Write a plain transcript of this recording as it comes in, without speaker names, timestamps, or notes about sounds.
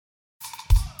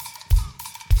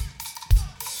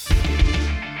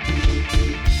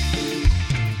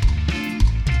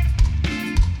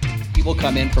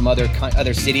come in from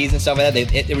other cities and stuff like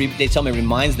that, they tell me it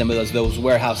reminds them of those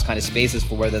warehouse kind of spaces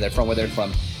for whether they're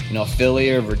from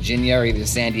Philly or Virginia or even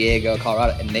San Diego,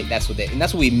 Colorado, and that's what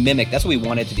we mimic. That's what we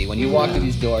want it to be. When you walk through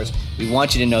these doors, we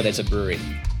want you to know that it's a brewery.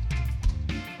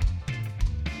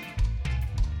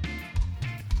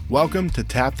 Welcome to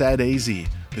Tap That AZ,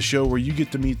 the show where you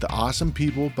get to meet the awesome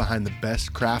people behind the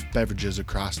best craft beverages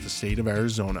across the state of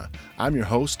Arizona. I'm your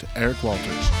host, Eric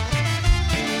Walters.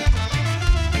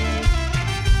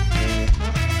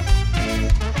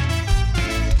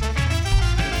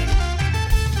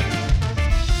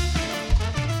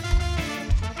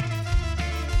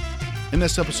 In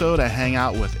this episode, I hang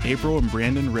out with April and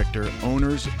Brandon Richter,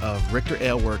 owners of Richter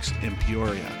Ale Works in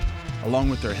Peoria, along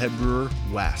with their head brewer,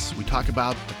 Wes. We talk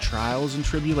about the trials and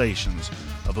tribulations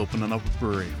of opening up a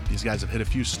brewery. These guys have hit a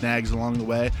few snags along the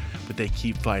way, but they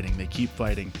keep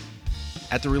fighting.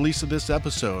 At the release of this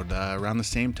episode, around the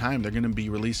same time, they're going to be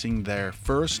releasing their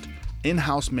first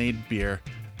in-house made beer,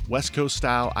 West Coast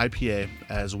Style IPA,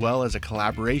 as well as a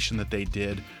collaboration that they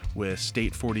did with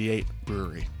State 48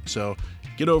 Brewery. So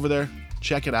get over there,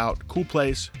 check it out. Cool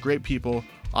place, great people,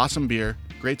 awesome beer,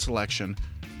 great selection.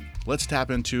 Let's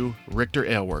tap into Richter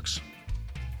Ale Works.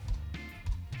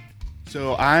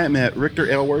 So I am at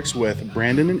Richter Ale Works with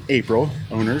Brandon and April,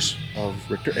 owners of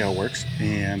Richter Ale Works,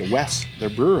 and Wes, their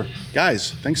brewer.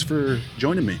 Guys, thanks for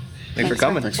joining me. Thanks for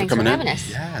coming. Thanks for having us.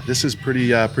 Yeah, this is pretty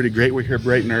great. We're here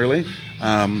bright and early,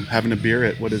 having a beer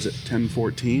at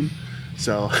 10:14.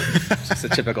 So it's just a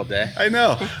typical day. I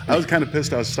know. I was kind of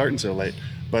pissed I was starting so late.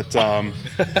 But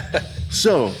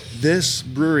so this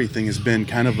brewery thing has been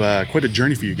kind of quite a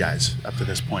journey for you guys up to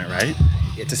this point, right?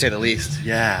 Yeah, to say the least.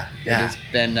 Yeah. It's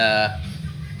been.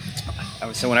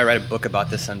 So when I write a book about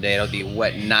this someday, it'll be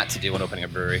what not to do when opening a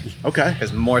brewery. Okay.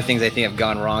 Because more things I think have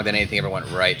gone wrong than anything ever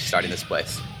went right starting this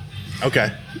place.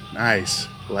 Okay. Nice.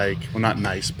 Well, not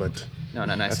nice, but. No,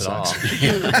 not nice at sucks.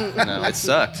 all. No, it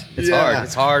sucked. It's hard.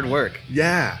 It's hard work.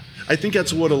 Yeah. I think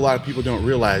that's what a lot of people don't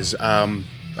realize.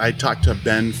 I talked to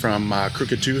Ben from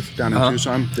Crooked Tooth down in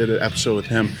Tucson, did an episode with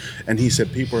him, and he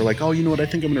said people are like, oh, you know what, I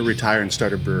think I'm going to retire and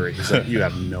start a brewery. He's like, you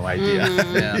have no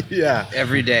idea. Yeah.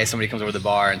 Every day somebody comes over to the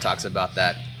bar and talks about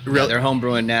that. Really? They're home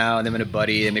brewing now, and them and a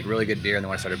buddy, they make really good beer, and they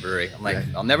want to start a brewery. I'm like,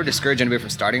 I'll never discourage anybody from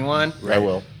starting one. Right. I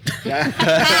will.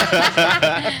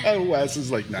 Wes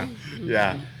is like, no.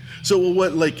 Yeah. So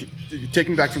what,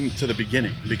 taking back to the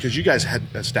beginning, because you guys had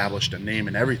established a name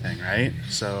and everything, right?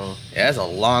 So yeah, it's a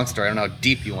long story. I don't know how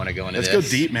deep you want to go into this.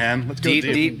 Let's go deep, man. Let's go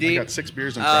deep. I got 6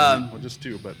 beers in front of me. Well, just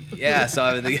 2, but yeah.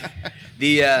 So the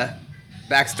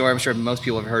backstory, I'm sure most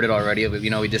people have heard it already.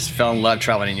 We just fell in love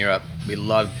traveling in Europe. Fell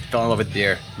in love with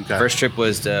beer. Okay. First trip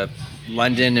was to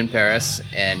London and Paris,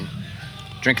 and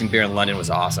drinking beer in London was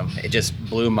awesome. It just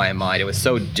blew my mind. It was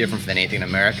so different than anything in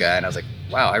America, and I was like,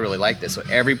 wow, I really like this. So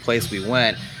every place we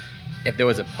went, if there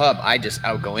was a pub, I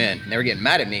would go in. And they were getting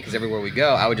mad at me because everywhere we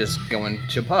go, I would just go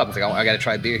into a pub. It's like, I got to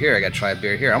try beer here.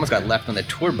 I almost got left on the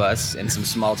tour bus in some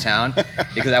small town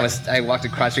because I walked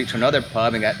across the street to another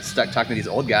pub and got stuck talking to these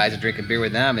old guys and drinking beer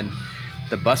with them. And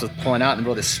the bus was pulling out in the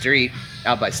middle of the street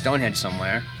out by Stonehenge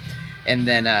somewhere. And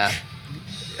then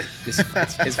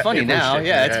it's funny now.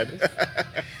 Yeah.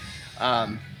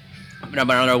 But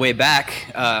on our way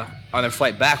back, on their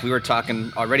flight back, we were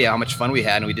talking already how much fun we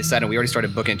had, and we decided we already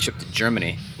started booking a trip to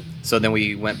Germany. So then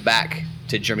we went back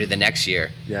to Germany the next year,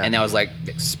 and that was like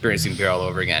experiencing beer all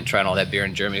over again, trying all that beer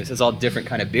in Germany. It's all different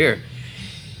kind of beer.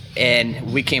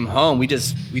 And we came home, we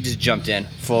just jumped in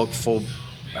full,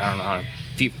 I don't know,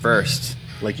 feet first.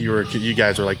 Like you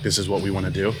guys were like, this is what we want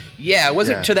to do? Yeah, it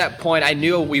wasn't to that point. I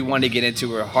knew what we wanted to get into.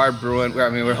 We were hard brewing.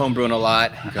 We're home brewing a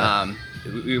lot. Okay.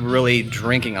 We were really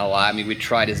drinking a lot. I mean, we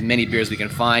tried as many beers we can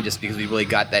find just because we really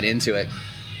got that into it.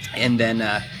 And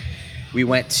then we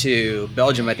went to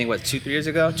Belgium, I think, 2-3 years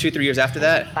ago? 2-3 years after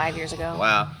that? 5 years ago.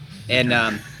 Wow.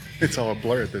 And it's all a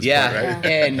blur at this point, right? Yeah,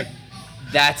 and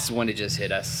that's when it just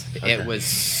hit us. Okay. It was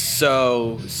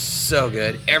so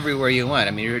good everywhere you went.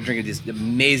 I mean, you were drinking these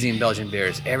amazing Belgian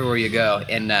beers everywhere you go.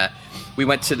 And we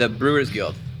went to the Brewers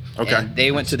Guild. Okay. And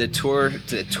they went to the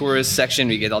tourist section.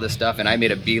 We get all this stuff, and I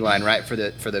made a beeline right for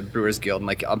the Brewers Guild. I'm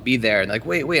like, I'll be there. And like,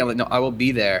 wait. I'm like, no, I will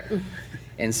be there.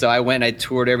 And so I went and I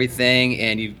toured everything,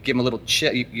 and you give them a little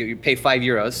chip. You pay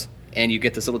 €5, and you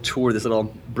get this little tour, this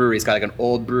little brewery. It's got like an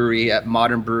old brewery, a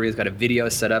modern brewery. It's got a video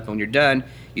set up. And when you're done,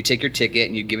 you take your ticket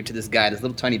and you give it to this guy, this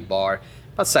little tiny bar,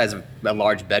 about the size of a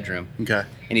large bedroom. Okay.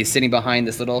 And he's sitting behind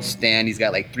this little stand. He's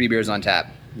got like 3 beers on tap.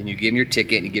 And you give him your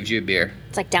ticket, and he gives you a beer.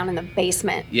 It's like down in the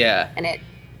basement. Yeah. And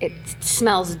it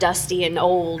smells dusty and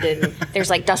old, and there's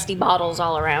like dusty bottles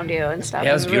all around you and stuff. Yeah,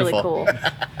 it was really beautiful.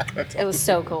 cool. It was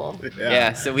so cool.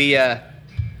 Yeah. So we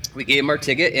we gave him our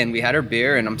ticket and we had our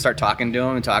beer, and I'm start talking to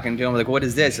him. I'm like, what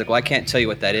is this? He's like, well, I can't tell you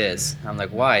what that is. I'm like,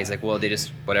 why? He's like, well, they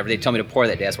just, whatever they tell me to pour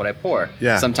that day, that's what I pour.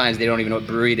 Yeah. Sometimes they don't even know what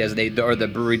brewery it is, or the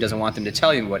brewery doesn't want them to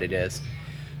tell you what it is.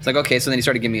 It's like, okay, so then he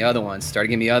started giving me other ones.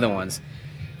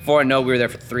 Before I know, we were there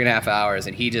for 3.5 hours,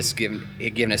 and he had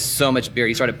given us so much beer.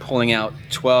 He started pulling out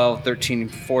 12, 13,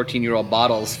 14-year-old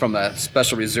bottles from a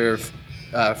special reserve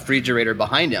refrigerator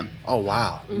behind him. Oh,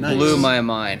 wow. Nice. Blew my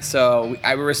mind. So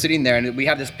we were sitting there, and we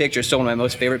have this picture, still one of my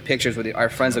most favorite pictures with our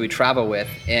friends that we travel with.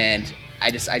 And I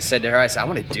said to her, I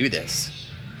want to do this.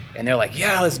 And they're like,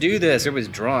 yeah, let's do this. Everybody's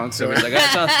drunk. So it was like,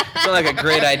 that sounds like a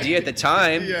great idea at the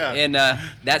time. Yeah. And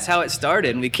that's how it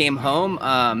started. And we came home.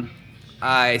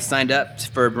 I signed up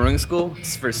for brewing school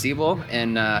for Siebel,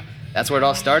 and that's where it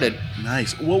all started.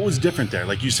 Nice. What was different there?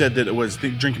 Like you said that it was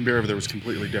drinking beer over there was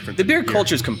completely different. The than beer here.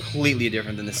 culture is completely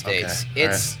different than the States. Okay.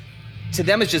 It's to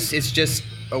them, it's just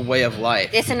a way of life.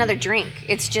 It's another drink.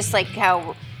 It's just like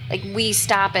how like we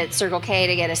stop at Circle K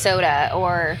to get a soda,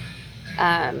 or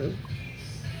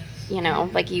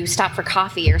like you stop for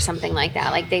coffee or something like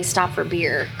that. Like they stop for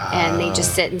beer and they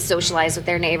just sit and socialize with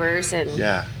their neighbors and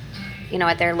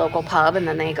at their local pub, and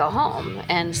then they go home.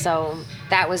 And so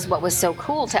that was what was so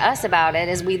cool to us about it,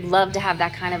 is we'd love to have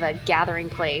that kind of a gathering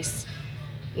place,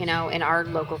 in our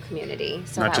local community.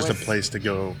 So not that just was a place to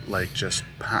go like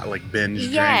binge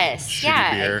yes, drink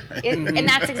shitty beer. And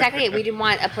that's exactly it. We didn't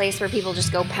want a place where people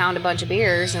just go pound a bunch of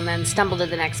beers and then stumble to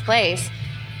the next place.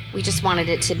 We just wanted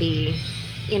it to be,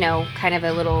 kind of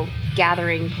a little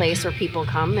gathering place where people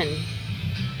come and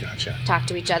Gotcha. talk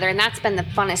to each other. And that's been the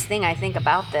funnest thing I think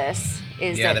about this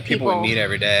is that the people we meet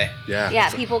every day. Yeah.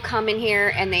 People come in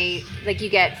here and they you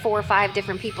get 4 or 5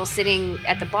 different people sitting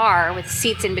at the bar with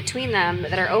seats in between them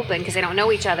that are open because they don't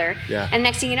know each other. Yeah. And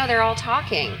next thing you know, they're all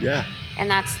talking. Yeah. And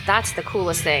that's the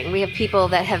coolest thing. We have people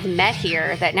that have met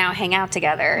here that now hang out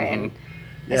together, and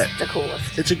it's the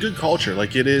coolest. It's a good culture.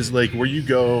 Like it is like where you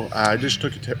go. I just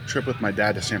took a trip with my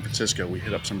dad to San Francisco. We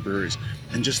hit up some breweries,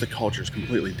 and just the culture is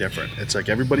completely different. It's like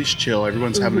everybody's chill,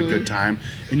 everyone's having a good time,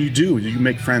 and you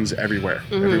make friends everywhere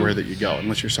that you go,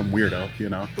 unless you're some weirdo,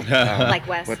 Like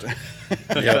Wes.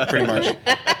 Yeah, pretty much.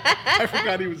 I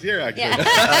forgot he was here actually.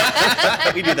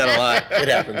 Yeah. We do that a lot. It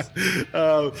happens.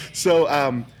 So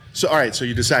all right. So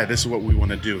you decide this is what we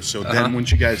want to do. So then,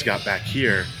 once you guys got back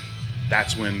here,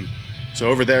 that's when. So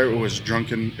over there it was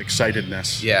drunken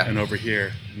excitedness. Yeah. And over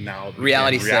here now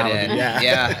Reality set in.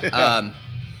 Yeah.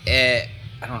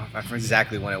 I don't know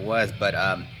exactly when it was, but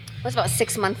It was about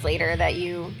 6 months later that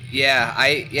you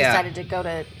decided to go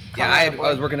to Colorado. I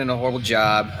was working in a horrible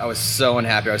job. I was so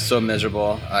unhappy. I was so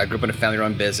miserable. I grew up in a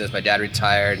family-run business. My dad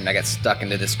retired, and I got stuck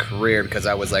into this career because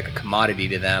I was like a commodity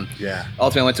to them. Yeah.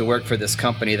 Ultimately, I went to work for this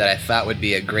company that I thought would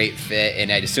be a great fit, and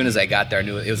as soon as I got there, I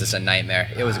knew it was just a nightmare.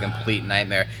 It was a complete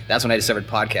nightmare. That's when I discovered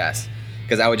podcasts,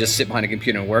 because I would just sit behind a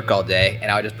computer and work all day,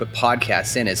 and I would just put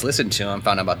podcasts in. It's listen to them,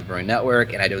 found out about the Brewing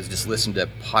Network, and I was just listen to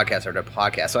podcast after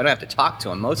podcast. So I don't have to talk to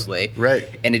them mostly. Right.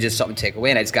 And it just something to take away,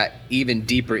 and I just got even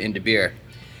deeper into beer.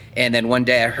 And then one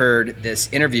day I heard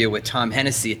this interview with Tom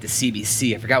Hennessy at the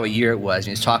CBC. I forgot what year it was. And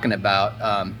he was talking about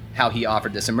how he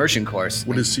offered this immersion course.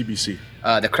 What is CBC?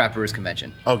 The Craft Brewers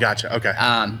Convention. Oh, gotcha. Okay.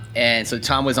 And so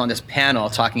Tom was on this panel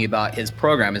talking about his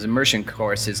program, his immersion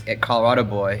course at Colorado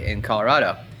Boy in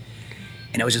Colorado.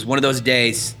 And it was just one of those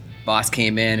days. Boss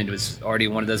came in and it was already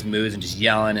one of those moods and just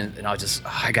yelling. And I was just,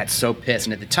 I got so pissed.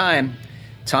 And at the time,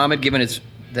 Tom had given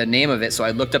the name of it. So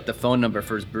I looked up the phone number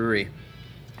for his brewery.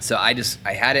 So I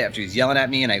had it after he was yelling at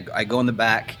me, and I go in the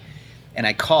back, and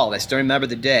I called. I still remember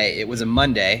the day. It was a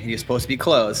Monday. He was supposed to be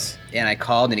closed, and I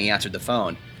called, and he answered the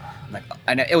phone. I'm like,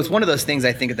 it was one of those things,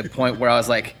 I think, at the point where I was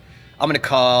like, I'm going to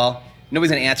call. Nobody's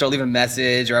going to answer. I'll leave a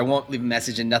message, or I won't leave a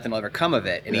message, and nothing will ever come of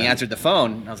it. And he answered the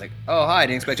phone, and I was like, oh, hi. I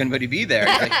didn't expect anybody to be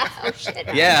there. He's like, Oh,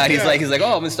 shit. yeah. He's like,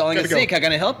 oh, I'm installing a Gotta go. sink. How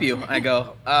can I help you? I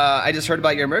go, I just heard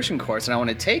about your immersion course, and I want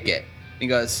to take it. He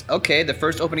goes, okay, the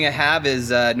first opening I have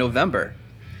is November.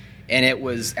 And I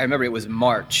remember it was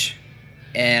March.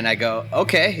 And I go,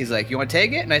 okay. He's like, you want to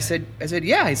take it? And I said,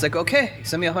 yeah. He's like, okay,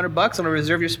 send me $100. I'm going to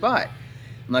reserve your spot.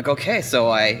 I'm like, okay. So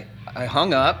I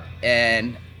hung up,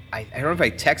 and I don't know if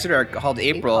I texted her or called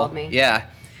April. You called me. Yeah.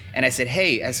 And I said,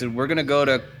 hey, we're going to go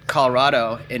to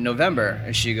Colorado in November.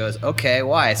 And she goes, okay,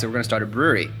 why? I said, we're going to start a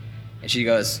brewery. And she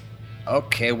goes,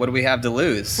 okay, what do we have to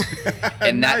lose?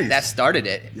 And Nice. that started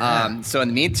it. Yeah. So in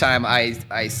the meantime,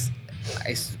 I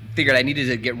figured I needed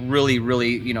to get really,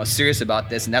 really, serious about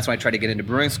this, and that's when I tried to get into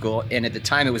brewing school. And at the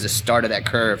time, it was the start of that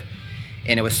curve.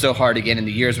 and it was so hard to get in.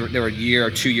 There were year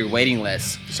or 2 year waiting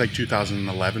lists. It's like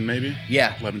 2011 maybe.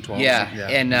 Yeah. 11, 12. Yeah.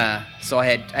 And so I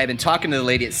had been talking to the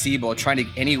lady at Siebel, trying to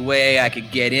any way I could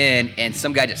get in, and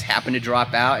some guy just happened to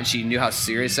drop out, and she knew how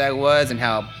serious I was and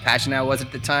how passionate I was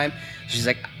at the time. She's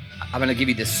like, I'm gonna give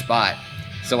you this spot.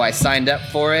 So I signed up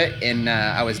for it, and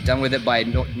I was done with it by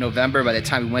November. By the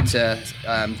time we went to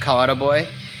Colorado Boy,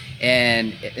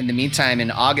 and in the meantime,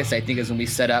 in August, I think is when we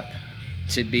set up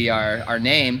to be our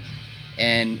name.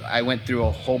 And I went through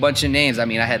a whole bunch of names. I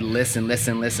mean, I had lists and lists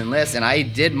and lists and lists, and I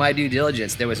did my due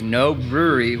diligence. There was no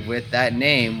brewery with that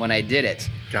name when I did it.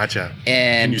 Gotcha.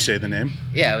 And can you say the name?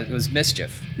 Yeah, it was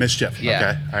Mischief. Mischief. Yeah.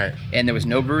 Okay. All right. And there was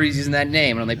no breweries using that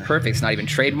name. And I'm like, perfect. It's not even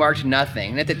trademarked,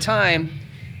 nothing. And at the time,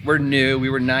 we're new. We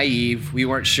were naive. We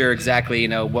weren't sure exactly,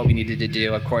 what we needed to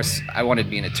do. Of course, I wanted to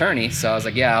be an attorney, so I was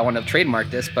like, yeah, I want to trademark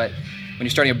this. But when you're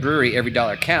starting a brewery, every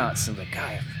dollar counts. I'm like,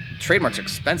 God, trademarks are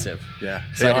expensive. Yeah,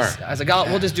 so I was like,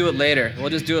 we'll just do it later. We'll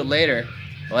just do it later.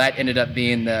 Well, that ended up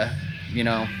being the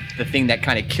thing that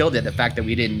kind of killed it, the fact that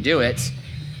we didn't do it.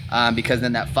 Because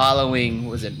then that following,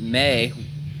 was it May?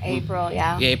 April,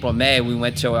 yeah. April, May, we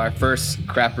went to our first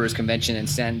craft brewers convention in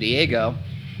San Diego.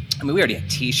 I mean, we already had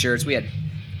t-shirts, we had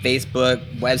Facebook,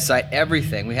 website,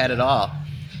 everything. We had it all.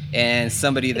 And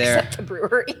somebody there... Except the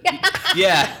brewery.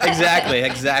 Yeah, exactly.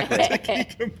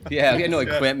 Yeah, we had no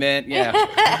equipment. Yeah.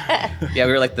 Yeah,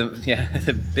 we were like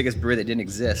the biggest brewery that didn't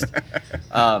exist.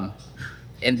 And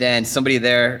then somebody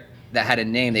there that had a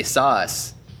name, they saw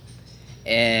us.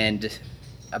 And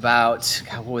about,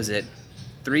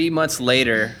 4 months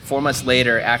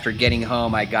later, after getting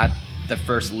home, I got the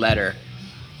first letter.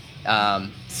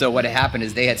 So what had happened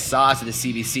is they had saw us at the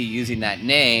CBC using that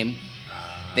name.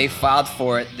 They filed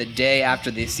for it the day after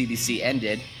the CBC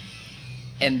ended,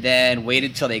 and then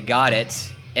waited till they got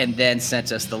it, and then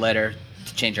sent us the letter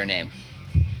to change our name.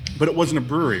 But it wasn't a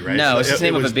brewery, right? No, it's the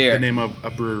name of a beer. The name of a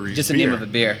brewery. Just the name of a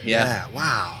beer. Yeah. Yeah.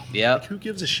 Wow. Yep. Like, who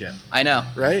gives a shit? I know.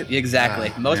 Right?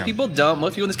 Exactly. Most people don't.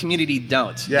 Most people in this community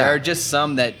don't. Yeah. There are just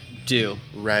some that do.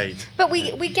 Right. But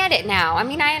we get it now. I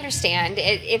mean, I understand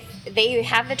if they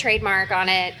have the trademark on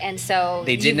it, and so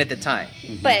They didn't at the time.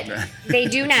 but they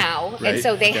do now, Right. and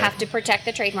so they Okay. have to protect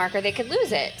the trademark, or they could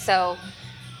lose it. So,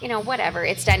 whatever,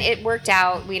 it's done. It worked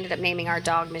out. We ended up naming our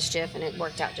dog Mischief, and it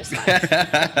worked out just fine.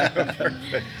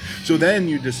 Perfect. So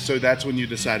then that's when you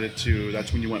decided to.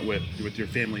 That's when you went with your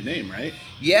family name, right?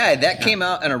 Yeah, that came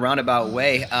out in a roundabout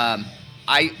way.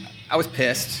 I was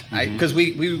pissed because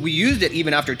we used it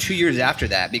even after 2 years after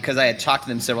that, because I had talked to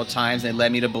them several times, and they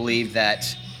led me to believe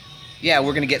that, yeah,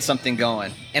 we're going to get something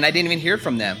going. And I didn't even hear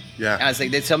from them. Yeah. And I was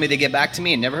like, they tell me they get back to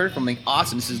me and never heard from me.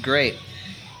 Awesome, this is great.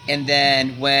 And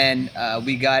then when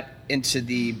we got into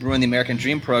the Brewing the American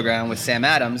Dream program with Sam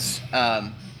Adams,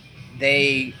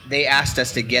 they asked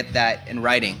us to get that in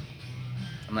writing.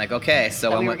 I'm like, okay.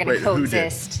 So we were going to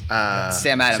coexist.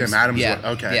 Sam Adams. Sam Adams.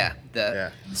 Yeah. Okay. Yeah.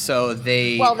 So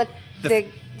they. Well,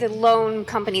 the loan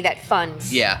company that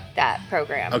funds that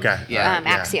program. Okay. Yeah.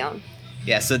 Axion.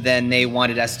 Yeah. So then they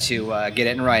wanted us to get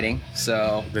it in writing.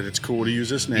 So. That it's cool to use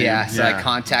this name. Yeah. So I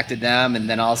contacted them, and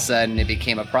then all of a sudden it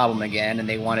became a problem again, and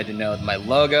they wanted to know my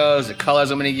logos, the colors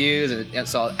I'm going to use, and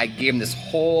so I gave them this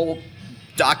whole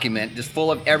document just full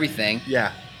of everything.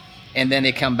 Yeah. And then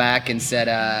they come back and said,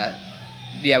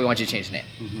 yeah, we want you to change the name.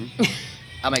 Mm-hmm.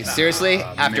 I'm like, seriously?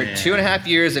 After man. 2.5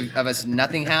 years of us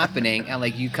nothing happening, and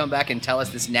like you come back and tell us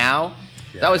this now?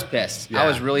 Yeah. I was pissed. Yeah. I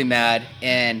was really mad,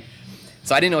 and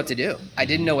so I didn't know what to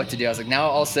do. I was like, now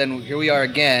all of a sudden, here we are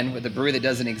again with a brewery that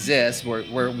doesn't exist.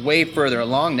 We're way further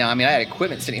along now. I mean, I had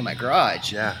equipment sitting in my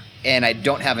garage. Yeah. And I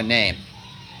don't have a name.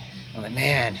 I'm like,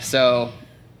 man. So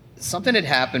something had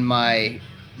happened. My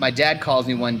dad calls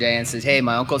me one day and says, hey,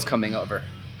 my uncle's coming over.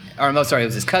 Or no, sorry, it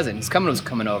was his cousin. His cousin was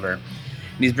coming over. And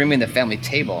he's bringing me the family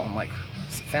table. I'm like,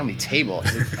 what's a family table?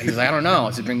 He's like, I don't know.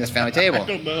 So bring this family table. I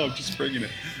don't know. I'm just bringing it.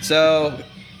 So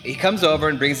he comes over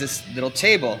and brings this little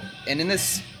table. And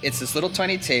it's this little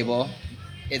tiny table.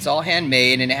 It's all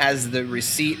handmade, and it has the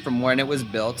receipt from when it was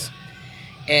built.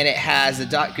 And it has a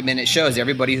document. It shows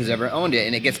everybody who's ever owned it.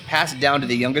 And it gets passed down to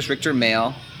the youngest Richter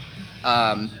male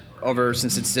over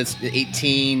since it's late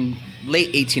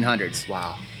 1800s.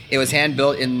 Wow. It was hand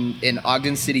built in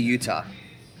Ogden City, Utah.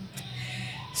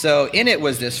 So in it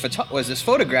was this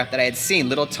photograph that I had seen,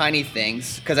 little tiny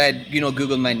things, because I had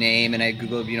Googled my name, and I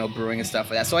Googled brewing and stuff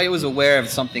like that. So I was aware of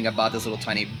something about this little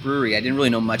tiny brewery. I didn't really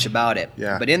know much about it.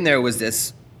 Yeah. But in there was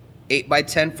this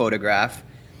 8x10 photograph,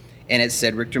 and it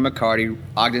said Richter McCarty,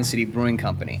 Ogden City Brewing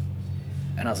Company.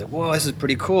 And I was like, whoa, this is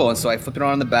pretty cool. And so I flipped it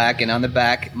on the back, and on the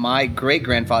back, my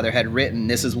great-grandfather had written,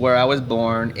 this is where I was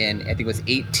born in, I think it was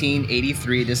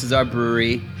 1883. This is our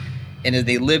brewery. and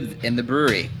they lived in the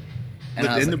brewery. And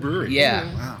lived in the brewery? Yeah.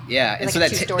 Mm-hmm. Wow. Yeah. And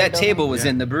Like so a that table was Yeah.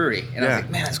 in the brewery. And I Yeah. was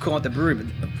like, man, that's cool at the brewery,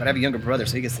 but I have a younger brother,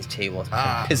 so he gets this table. It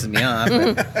pisses me off.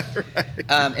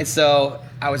 And so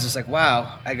I was just like,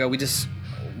 wow. I go,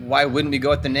 why wouldn't we go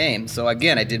with the name? So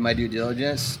again, I did my due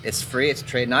diligence. It's free. It's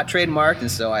not trademarked.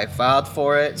 And so I filed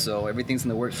for it. So everything's in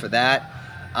the works for that.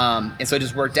 And so it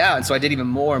just worked out. And so I did even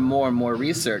more and more and more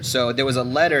research. So there was a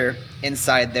letter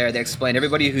inside there that explained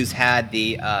everybody who's had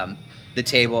the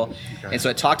table. Okay. And so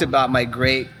it talked about my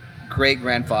great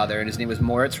grandfather, and his name was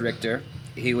Moritz Richter.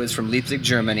 He was from Leipzig,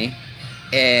 Germany,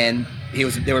 and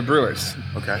they were brewers.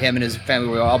 Okay. Him and his family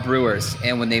were all brewers.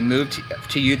 And when they moved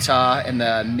to Utah in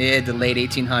the mid to late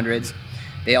 1800s,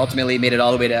 they ultimately made it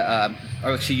all the way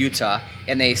to Utah,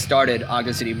 and they started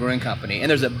Ogden City Brewing Company. And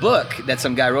there's a book that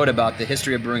some guy wrote about the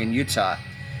history of brewing in Utah.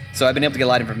 So I've been able to get a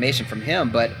lot of information from him.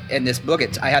 But in this book,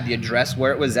 I have the address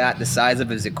where it was at, the size of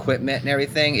his equipment and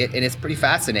everything, and it's pretty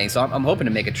fascinating. So I'm hoping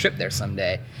to make a trip there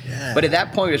someday. Yeah. But at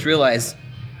that point, I just realized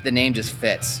the name just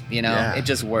fits. Yeah. It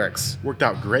just works. Worked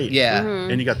out great. Yeah.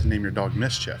 And you got to name your dog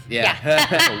Mischief. Yeah.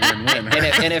 That's a win-win.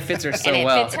 and it fits her so and it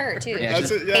well. fits her too. Yeah, That's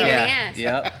she's- it, yeah. Pain in the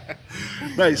Yeah. ass.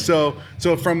 Yep. Right.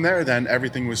 So from there, then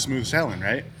everything was smooth sailing,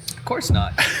 right? Of course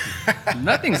not.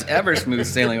 Nothing's ever smooth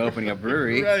sailing opening a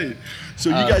brewery. Right. So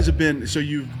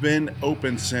you've been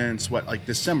open since what, like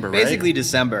December, right? Basically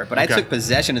December, but Okay. I took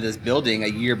possession of this building a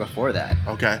year before that.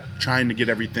 Okay. Trying to get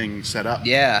everything set up.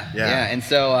 Yeah. Yeah. And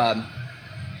so,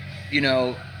 we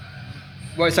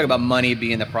always talk about money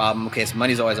being the problem. Okay, so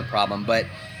money's always a problem, but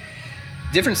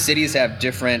different cities have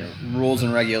different rules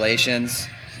and regulations.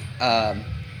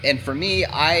 And for me,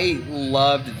 I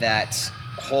loved that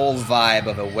whole vibe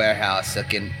of a warehouse,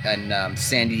 like in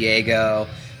San Diego,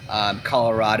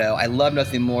 Colorado. I love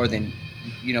nothing more than,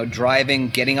 driving,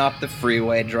 getting off the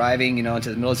freeway, driving, into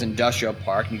the middle of this industrial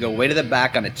park, and you go way to the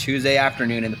back on a Tuesday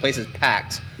afternoon, and the place is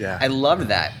packed. Yeah. I loved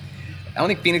that. I don't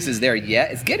think Phoenix is there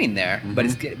yet. It's getting there,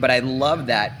 but I love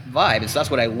that vibe. And so that's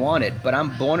what I wanted. But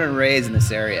I'm born and raised in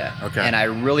this area, Okay. and I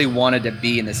really wanted to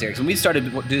be in this area. So when we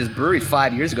started to do this brewery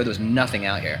 5 years ago, there was nothing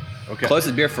out here. Okay.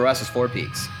 Closest beer for us was Four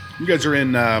Peaks. You guys are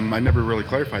in. I never really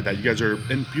clarified that. You guys are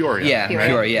in Peoria. Yeah, Peoria.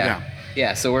 Peoria.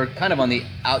 Yeah. So we're kind of on the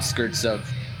outskirts of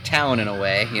town in a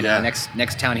way. Yeah.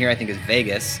 Next town here I think is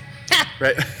Vegas.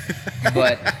 Right.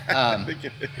 But I think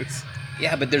it is.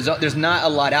 yeah, but there's not a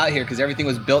lot out here because everything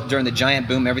was built during the giant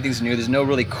boom. Everything's new. There's no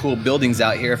really cool buildings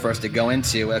out here for us to go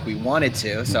into like we wanted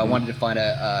to. So I wanted to find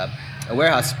a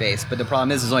warehouse space. But the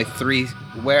problem is there's only 3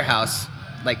 warehouse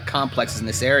like complexes in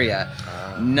this area.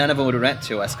 None of them would rent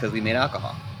to us because we made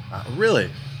alcohol. Really?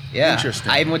 Yeah. Interesting.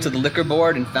 I even went to the liquor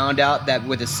board and found out that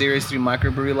with a Series 3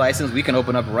 microbrewery license, we can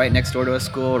open up right next door to a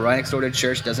school, right next door to a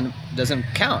church. Doesn't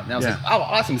count. And I was Yeah. like, oh,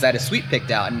 awesome, because I had a suite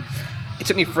picked out. And it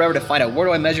took me forever to find out, where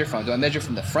do I measure from? Do I measure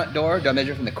from the front door? Do I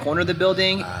measure from the corner of the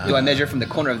building? Do I measure from the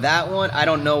corner of that one? I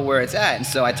don't know where it's at. And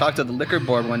so I talked to the liquor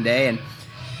board one day, and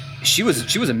she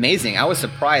was amazing. I was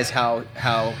surprised how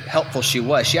helpful she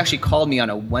was. She actually called me on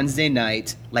a Wednesday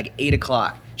night, like 8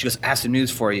 o'clock. She goes, I have some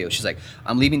news for you. She's like,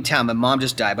 I'm leaving town. My mom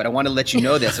just died, but I want to let you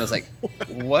know this. And I was like,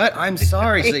 what? I'm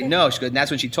sorry. She's like, no. She goes, and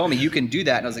that's when she told me, you can do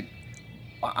that. And I was like,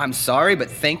 I'm sorry, but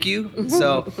thank you.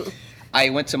 So I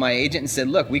went to my agent and said,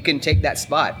 look, we can take that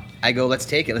spot. I go, let's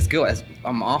take it. Let's go.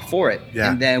 I'm all for it.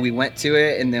 Yeah. And then we went to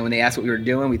it. And then when they asked what we were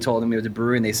doing, we told them it was a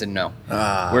brewery. And they said, no,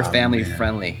 we're family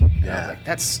friendly. And I Yeah. was like,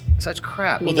 that's such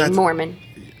crap. Meaning that's- Mormon.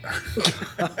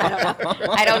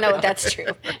 I don't know if that's true.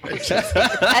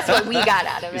 That's what we got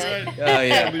out of it. Oh,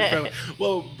 yeah. Family friendly.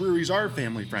 Well, breweries are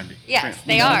family friendly. Yes,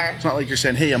 they You know? are. It's not like you're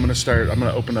saying, hey, I'm going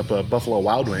to open up a Buffalo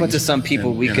Wild Wings. But to some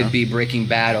people, and, we you could know. be Breaking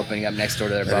Bad opening up next door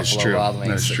to their That is Buffalo true. Wild That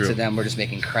Wings. is true. To them, we're just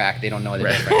making crack. They don't know the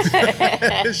Right. difference.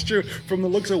 It's true. From the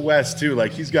looks of Wes, too,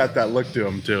 like he's got that look to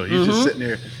him, too. He's just sitting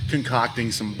there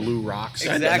concocting some blue rocks.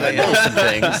 Exactly. I know some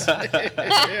things.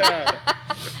 Yeah.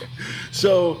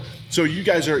 So you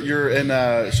guys you're in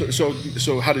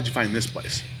so how did you find this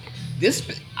place?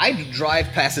 I drive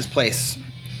past this place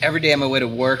every day on my way to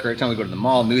work or every time we go to the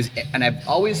mall, movies, and I've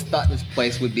always thought this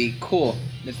place would be cool.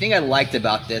 The thing I liked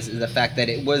about this is the fact that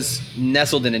it was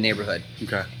nestled in a neighborhood.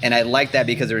 Okay. And I liked that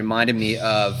because it reminded me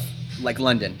of like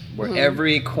London, where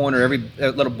every corner, every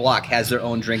little block has their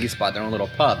own drinking spot, their own little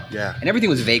pub. Yeah. And everything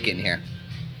was vacant here.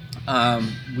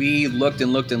 We looked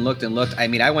and looked and looked and looked. I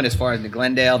mean, I went as far as to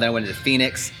Glendale, then I went to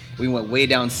Phoenix. We went way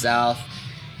down south,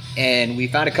 and we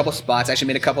found a couple spots. Actually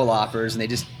made a couple offers, and they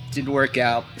just didn't work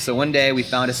out. So one day we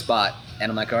found a spot,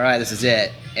 and I'm like, all right, this is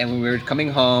it. And when we were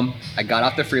coming home, I got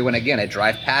off the freeway, and again, I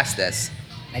drive past this.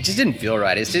 And it just didn't feel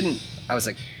right. I was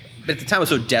like, but at the time I was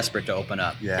so desperate to open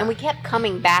up. Yeah. And we kept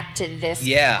coming back to this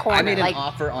Yeah, corner. I made an like,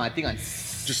 offer on, I think on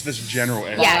Just this general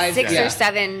area. Yeah, Five, 6 yeah. or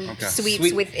 7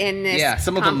 suites within this Yeah,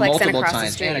 some of them complex and multiple across the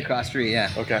times street. and across the street.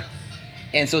 Yeah. Okay.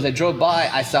 And so as I drove by,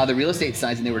 I saw the real estate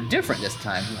signs, and they were different this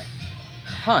time. I'm like,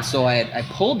 huh. So I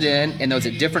pulled in, and there was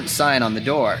a different sign on the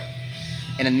door.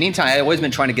 And in the meantime, I'd always been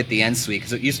trying to get the end suite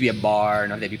because it used to be a bar,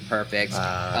 and they'd be perfect.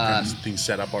 Things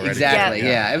set up already. Exactly.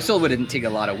 Yeah. It still wouldn't take a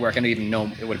lot of work. I don't even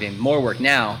know it would have been more work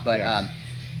now, but.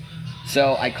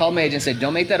 So I called my agent and said,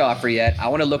 don't make that offer yet. I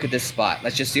want to look at this spot.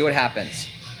 Let's just see what happens.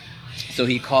 So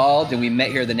he called, and we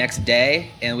met here the next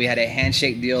day, and we had a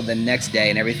handshake deal the next day,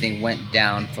 and everything went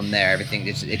down from there. Everything,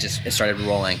 it started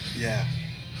rolling. Yeah.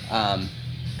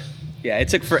 Yeah, it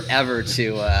took forever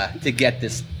to get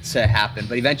this to happen,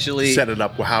 but eventually Set it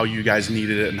up how you guys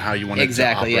needed it and how you wanted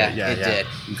exactly, it to operate. yeah, it did.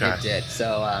 Okay. It did.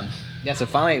 So, so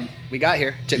finally we got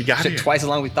here. Took here. twice as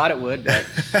long as we thought it would, but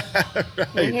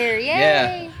We're here,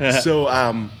 yay! yeah. So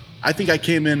I think I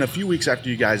came in a few weeks after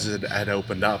you guys had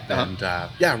opened up, and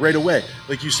right away,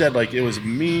 like you said, like it was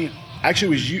me. Actually,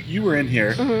 it was you. You were in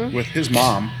here with his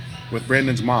mom, with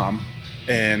Brandon's mom,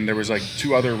 and there was like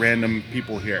 2 other random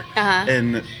people here.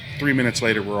 And 3 minutes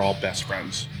later, we're all best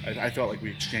friends. I felt like we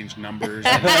exchanged numbers,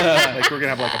 and, like we're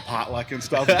gonna have like a potluck and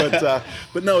stuff.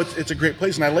 But no, it's a great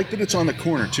place, and I like that it's on the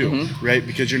corner too, right?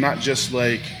 Because you're not just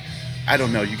like, I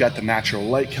don't know, you got the natural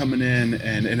light coming in,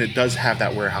 and it does have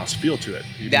that warehouse feel to it.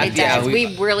 It does.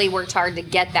 We really worked hard to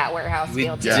get that warehouse We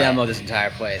feel to demoed this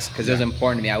entire place because it was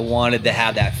important to me. I wanted to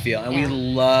have that feel, and we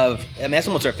love. I mean, that's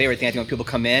almost our favorite thing. I think when people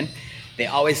come in, they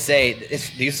always say they use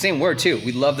the same word too.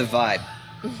 We love the vibe.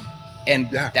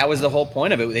 And that was the whole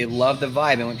point of it. They love the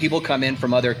vibe, and when people come in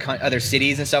from other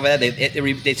cities and stuff like that,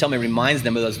 they tell me it reminds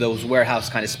them of those warehouse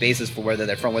kind of spaces for whether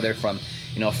they're from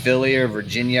Philly or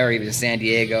Virginia or even San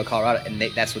Diego, Colorado, and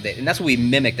that's what we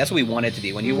mimic. That's what we want it to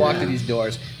be. When you walk through these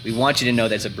doors, we want you to know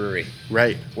that it's a brewery.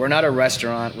 Right. We're not a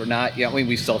restaurant. We're not.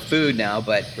 We sell food now,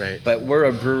 but we're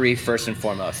a brewery first and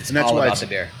foremost. It's all about the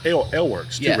beer. Ale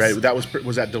Works too, right? That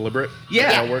was that deliberate?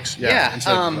 Yeah. Ale Works. Yeah.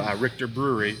 Instead of Richter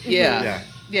Brewery. Yeah.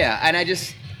 Yeah, and it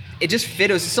just fit.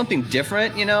 It was something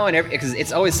different, and because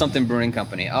it's always something brewing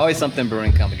company.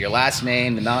 Your last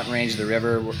name, the mountain range, the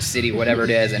river, city, whatever it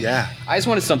is, and I just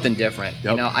wanted something different.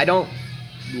 Yep. I don't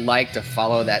like to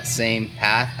follow that same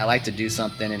path. I like to do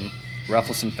something and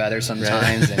ruffle some feathers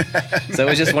sometimes, and so it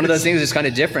was just one of those things that's kind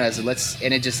of different. I said,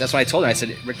 that's what I told her. I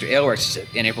said, Richter Ale Works,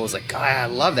 and April was like, God, I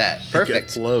love that.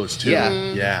 Perfect. It flows too.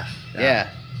 Yeah. Yeah.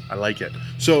 I like it.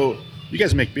 So you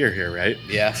guys make beer here, right?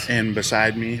 Yes. And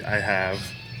beside me, I have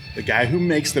the guy who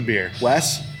makes the beer.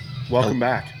 Wes, welcome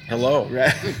back. Hello.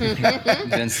 Right. He's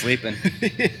been sleeping.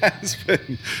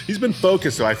 He's been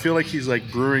focused, though. I feel like he's like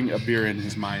brewing a beer in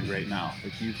his mind right now.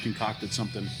 Like you've concocted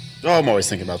something. Oh, I'm always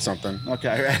thinking about something.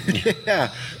 Okay, right.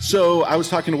 Yeah. So I was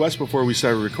talking to Wes before we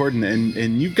started recording,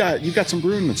 and you've got some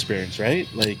brewing experience, right?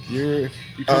 Like you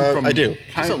come from. I do.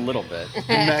 Just a little bit.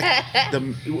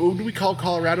 What do we call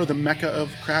Colorado? The mecca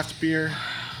of craft beer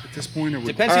at this point, or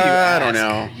Depends who you I ask. don't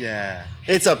know. Yeah.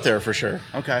 It's up there for sure.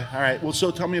 Okay. All right. Well,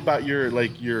 so tell me about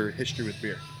your history with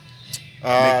beer,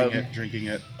 making it, drinking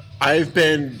it. I've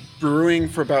been brewing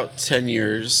for about 10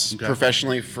 years, Okay.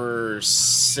 professionally for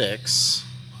 6.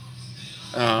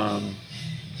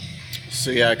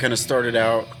 So yeah, I kind of started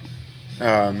out.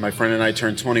 My friend and I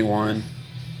turned 21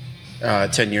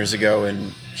 10 years ago,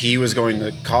 and he was going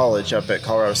to college up at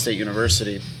Colorado State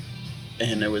University.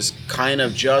 And it was kind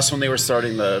of just when they were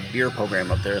starting the beer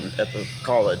program up there at the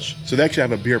college. So they actually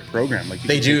have a beer program, like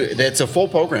They do. It's a full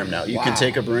program now. You Wow. can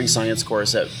take a brewing science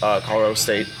course at Colorado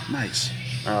State. Nice.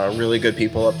 Really good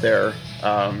people up there.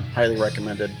 Highly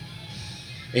recommended.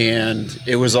 And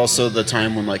it was also the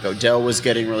time when like Odell was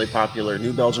getting really popular,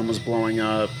 New Belgium was blowing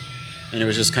up, and it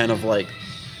was just kind of like,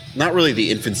 not really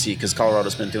the infancy because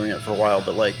Colorado's been doing it for a while,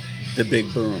 but like the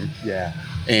big boom. Yeah.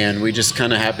 And we just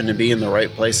kind of happened to be in the right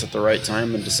place at the right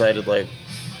time and decided like,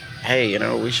 hey,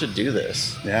 we should do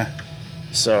this. Yeah.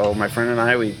 So my friend and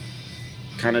I, we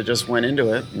kind of just went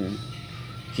into it. And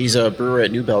he's a brewer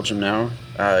at New Belgium now.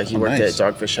 He worked nice.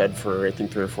 at Dogfish Head for I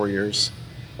think 3 or 4 years.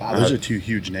 Wow, those are 2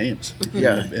 huge names.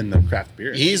 Yeah. In the craft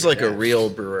beer. He's like a real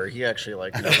brewer. He actually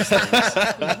like knows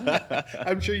things.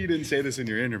 I'm sure you didn't say this in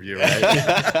your interview,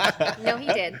 right? No, he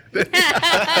did.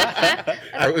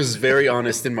 I was very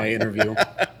honest in my interview.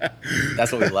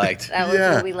 That's what we liked. That was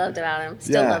Yeah. what we loved about him.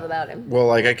 Still Yeah. love about him. Well,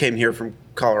 like I came here from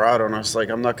Colorado, and I was like,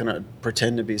 I'm not gonna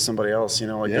pretend to be somebody else.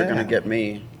 They're Yeah. gonna get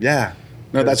me. Yeah.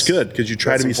 No, that's good because you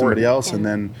try to That's be somebody important. else, and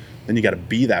then you got to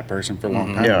be that person for a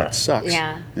long time. Yeah. That sucks.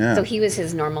 Yeah. Yeah. So he was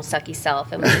his normal sucky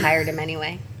self, and we hired him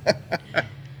anyway.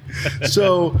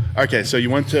 So you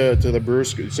went to the brewer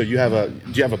school. So do you have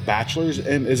a bachelor's?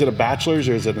 And is it a bachelor's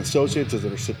or is it an associate's? Is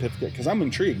it a certificate? Because I'm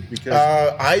intrigued. Because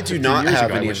I do not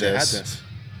have any of I had this.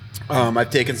 I've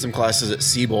taken some classes at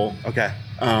Siebel. Okay.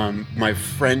 My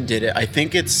friend did it. I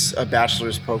think it's a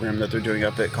bachelor's program that they're doing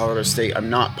up at Colorado State. I'm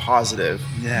not positive.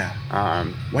 Yeah.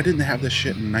 Why didn't they have this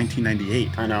shit in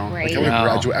 1998? I know. Right. Like I would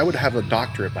graduate. I would have a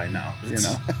doctorate by now.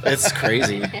 It's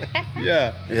crazy.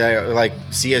 Yeah. Yeah, like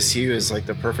CSU is like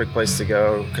the perfect place to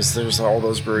go because there's all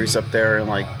those breweries up there, and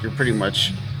like you're pretty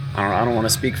much. I don't want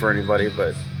to speak for anybody,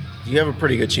 but you have a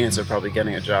pretty good chance of probably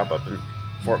getting a job up in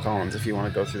Fort Collins if you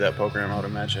want to go through that program, I would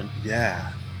imagine.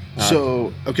 Yeah.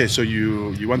 So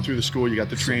you went through the school, you got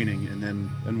the training,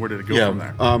 and where did it go from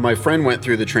there? My friend went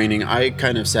through the training. I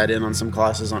kind of sat in on some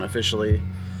classes unofficially.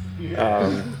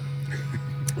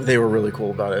 They were really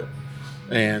cool about it,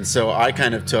 and so I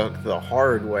kind of took the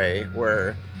hard way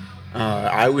where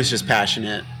I was just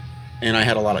passionate, and I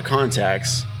had a lot of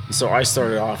contacts. So I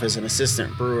started off as an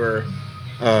assistant brewer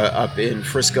up in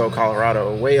Frisco,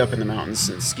 Colorado, way up in the mountains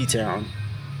in Ski Town,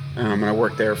 and I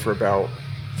worked there for about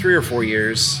 3 or 4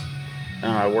 years.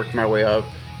 I worked my way up,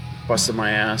 busted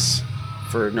my ass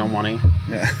for no money,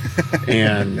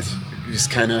 and just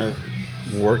kind of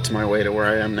worked my way to where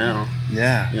I am now.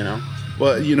 Yeah. You know?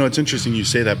 Well, it's interesting you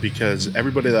say that because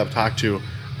everybody that I've talked to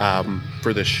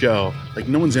for this show, like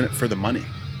no one's in it for the money.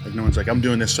 Like no one's like, I'm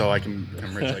doing this so I can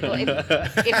become rich. Like,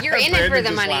 if you're in it for the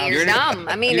money, you're dumb.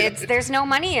 I mean, there's no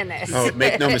money in this. Oh,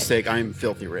 make no mistake, I'm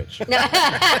filthy rich.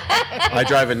 I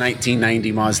drive a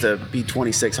 1990 Mazda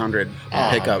B2600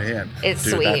 pickup. Man. It's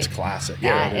Dude, sweet. That's classic.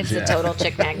 Yeah, it's a total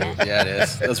chick magnet. Yeah, it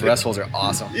is. Those restfuls are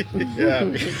awesome.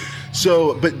 Yeah.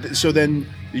 So then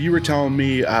you were telling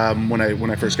me when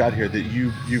I first got here that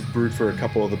you've brewed for a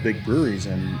couple of the big breweries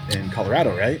in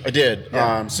Colorado, right? I did.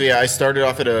 Yeah. I started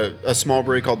off at a small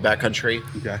brewery called Backcountry.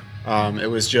 Okay. It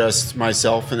was just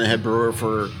myself and the head brewer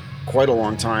for quite a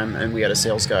long time, and we had a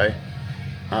sales guy.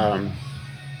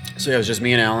 It was just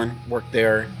me and Alan worked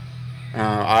there.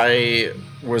 I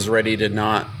was ready to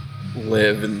not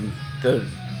live in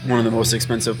one of the most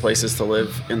expensive places to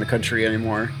live in the country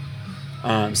anymore.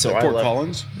 So Fort I left,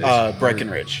 Collins?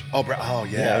 Breckenridge. Oh,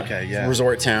 yeah. Okay, yeah.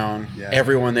 Resort town. Yeah.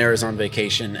 Everyone there is on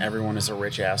vacation. Everyone is a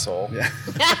rich asshole. Yeah.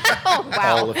 Oh,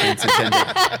 wow. All offense intended.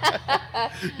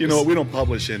 We don't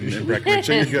publish in Breckenridge,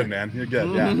 so you're good, man. You're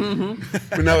good, yeah.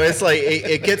 But no, it's like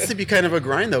it gets to be kind of a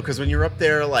grind though, because when you're up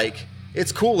there, like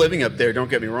it's cool living up there. Don't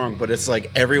get me wrong, but it's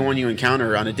like everyone you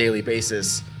encounter on a daily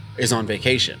basis is on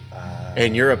vacation,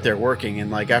 and you're up there working,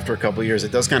 and like after a couple of years,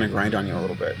 it does kind of grind on you a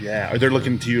little bit. Yeah. Are they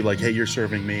looking to you like, hey, you're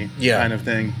serving me, kind of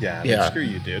thing? Yeah. Yeah. Screw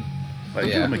you, dude. Like,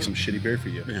 Yeah. I'll make some shitty beer for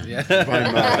you. Yeah.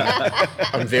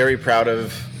 I'm very proud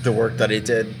of the work that I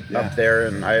did up there,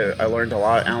 and I learned a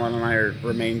lot. Alan and I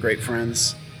remain great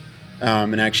friends,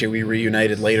 and actually we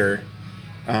reunited later.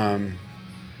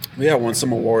 We won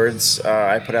some awards.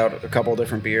 I put out a couple of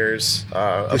different beers.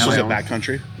 This was at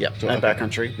Backcountry? Yep, So, at okay.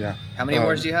 Backcountry. Yeah. How many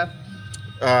awards do you have?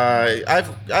 I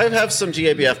have some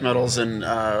GABF medals and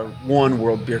one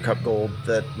World Beer Cup Gold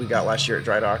that we got last year at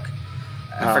Dry Dock.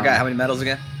 I forgot how many medals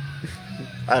again.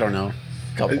 I don't know,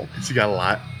 a couple. You got a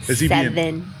lot. Is he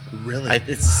 7. really?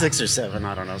 It's 6 or 7.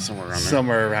 I don't know, somewhere around there.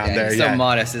 Somewhere around Yeah, there, he's yeah. so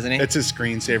modest, isn't he? It's a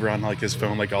screensaver on like his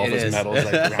phone, like all It his is. medals,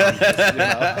 like around.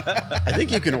 I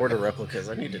think you can order replicas.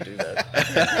 I need to do that.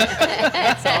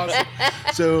 That's awesome.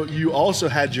 So you also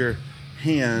had your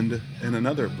hand in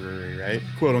another brewery, right?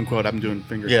 "Quote unquote." I'm doing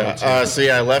finger quotes.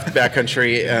 I left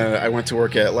Backcountry. I went to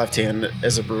work at Left Hand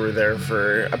as a brewer there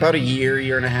for about a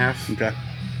year and a half. Okay.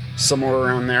 Somewhere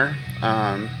around there.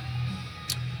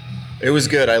 It was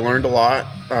good. I learned a lot.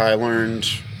 I learned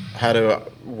how to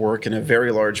work in a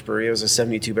very large brewery. It was a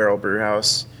 72-barrel brew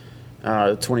house,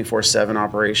 24/7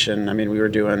 operation. I mean, we were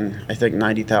doing, I think,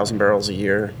 90,000 barrels a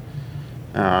year.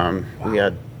 We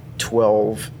had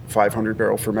 12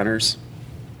 500-barrel fermenters.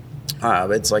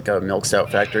 It's like a milk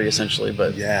stout factory, essentially.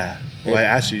 But Yeah. Well, I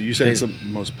asked you. You said it's the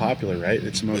most popular, right?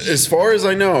 It's the most. as far as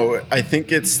I know, I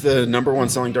think it's the number 1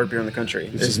 selling dark beer in the country.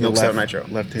 This Is the Milk Stout Nitro.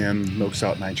 Left-hand milk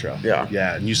stout nitro. Yeah.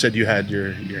 Yeah. And you said you had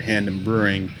your hand in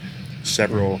brewing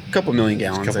several. A couple million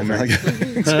gallons. Couple I think.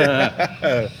 million.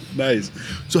 Yeah. Nice.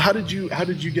 So how did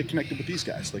you get connected with these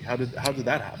guys? Like how did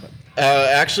that happen?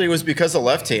 Actually, it was because of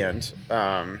Left Hand.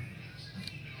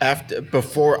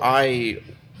 Before I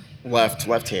left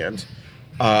Left Hand,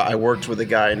 I worked with a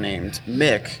guy named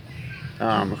Mick,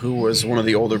 who was one of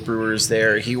the older brewers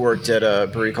there. He worked at a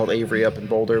brewery called Avery up in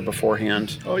Boulder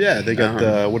beforehand. Oh yeah, they got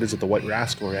the what is it? The White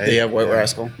Rascal, right? They have White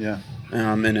Rascal. Yeah.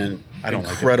 And an I don't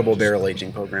like it. incredible barrel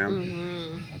aging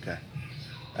program. Okay.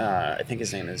 I think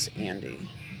his name is Andy.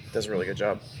 does a really good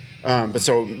job. But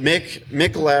so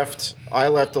Mick left. I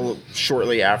left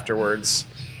shortly afterwards.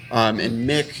 And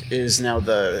Mick is now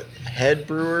the head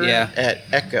brewer at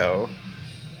Echo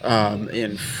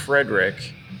in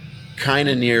Frederick, kind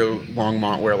of near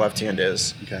Longmont where Left Hand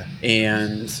is. Okay.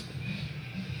 And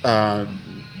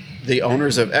the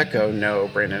owners of Echo know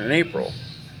Brandon and April.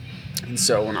 And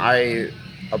so when I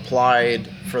applied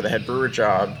for the head brewer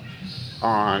job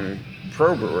on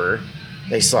Pro Brewer,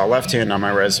 they saw Left Hand on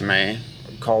my resume,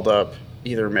 called up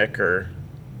either Mick or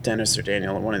Dennis or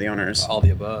Daniel, one of the owners. All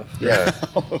the above. Yeah.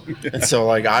 And so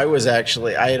like I was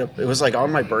actually, it was like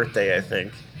on my birthday, I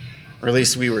think, or at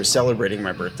least we were celebrating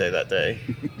my birthday that day.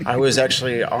 I was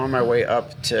actually on my way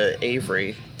up to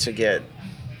Avery to get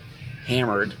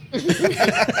hammered. And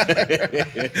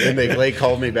they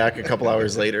called me back a couple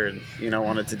hours later and,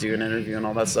 wanted to do an interview and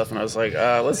all that stuff. And I was like,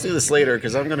 let's do this later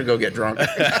because I'm going to go get drunk. Did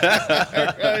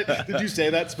you say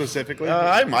that specifically?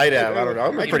 I might have. I don't know.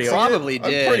 I'm pretty open. Probably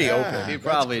did. I'm pretty open. You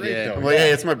probably did. I'm like,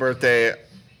 hey, it's my birthday.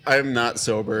 I'm not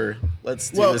sober. Let's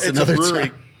do this it's another a brewery.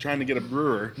 time. Trying to get a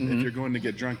brewer, if you're going to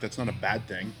get drunk, that's not a bad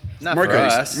thing. Not for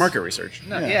us. Market research.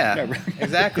 No, yeah,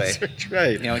 exactly. Research,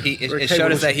 right. It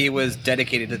showed us that he was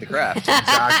dedicated to the craft.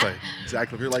 Exactly.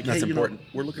 If you're like, That's hey, important.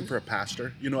 We're looking for a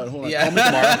pastor. You know what? Hold on. Yeah. Call me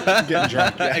tomorrow. I'm getting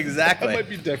drunk. Yeah. Exactly. That might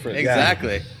be different.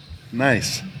 Exactly. Yeah.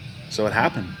 Nice. So it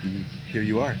happened. And here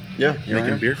you are. Yeah.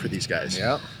 Making beer for these guys.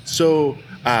 Yep. So,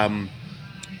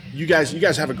 you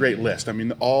guys have a great list. I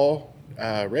mean, all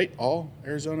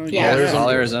Arizona. Yeah. All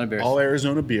Arizona beers. All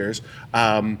Arizona beers.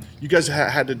 You guys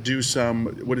had to do some.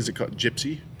 What is it called?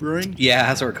 Gypsy brewing. Yeah,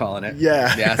 that's what we're calling it.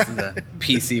 Yeah. That's the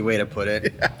PC way to put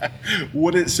it.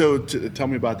 Tell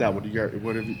me about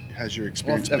that. Has your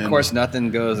experience been? Of course, nothing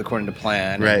goes according to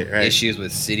plan. Right. Issues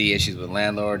with city, issues with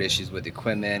landlord, issues with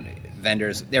equipment,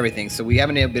 vendors, everything. So we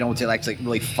haven't been able to actually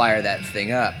really fire that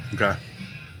thing up. Okay.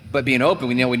 But being open,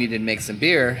 we know we needed to make some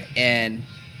beer, and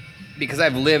because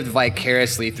I've lived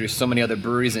vicariously through so many other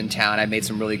breweries in town, I made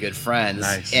some really good friends.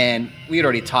 Nice. And we had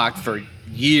already talked for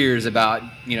years about,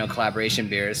 collaboration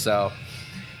beers. So,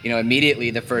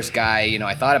 immediately the first guy,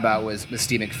 I thought about was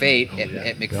Steve McFate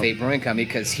at McFate Brewing Company,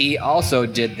 because he also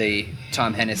did the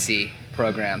Tom Hennessy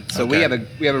program. So we have a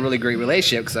really great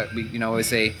relationship, because we always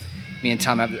say me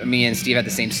and Steve had the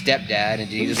same stepdad, and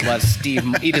he just loves Steve.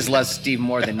 He just loves Steve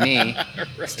more than me.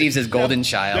 Right. Steve's his golden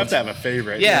child. You have to have a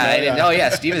favorite. Yeah, I didn't know. Yeah,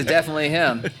 Steve is definitely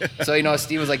him. So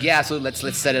Steve was like, yeah, so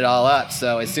let's set it all up.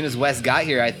 So as soon as Wes got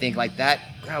here, I think like that.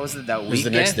 How was it that weekend? It was the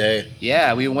next day.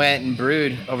 Yeah, we went and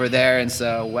brewed over there, and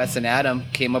so Wes and Adam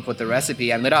came up with the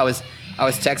recipe. I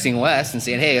was texting Wes and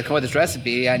saying, hey, come with this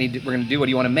recipe. We're gonna do what do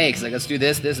you want to make? He's like, let's do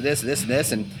this,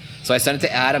 and so I sent it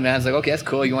to Adam, and I was like, okay, that's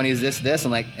cool. You want to use this,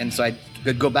 and so I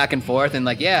could go back and forth, and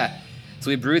yeah.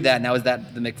 So we brewed that, and that was the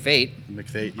McFate.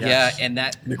 McFate, yes. Yeah, and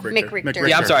that Mick Richter.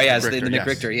 Yeah, I'm sorry. Yeah, it's the Richter, Mick yes.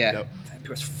 Richter. Yeah, Yep. It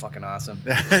was fucking awesome.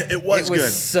 It was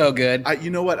good. So good. You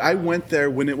know what? I went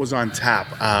there when it was on tap.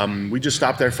 We just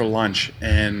stopped there for lunch,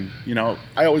 and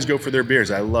I always go for their beers.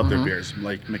 I love their beers.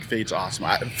 Like McFate's awesome.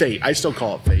 Fate. I still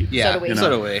call it Fate. Yeah, So do we. so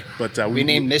do we. But we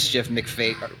named Mischief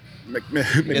McFate.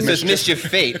 It's just Mischief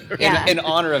Fate Yeah. in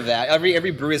honor of that.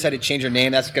 Every brewery has had to change her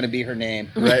name. That's going to be her name.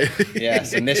 Right. Yeah.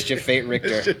 So Mischief Fate Richter.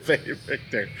 Mischief Fate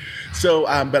Richter. So,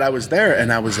 but I was there,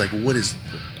 and I was like, "What is?"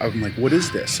 I'm like, "What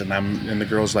is this?" And the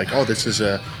girl's like, "Oh, this is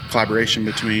a collaboration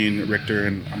between Richter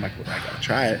and." I'm like, "Well, I gotta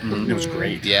try it." And it was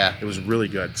great. Yeah. It was really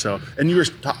good. So, and you were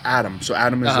Adam. So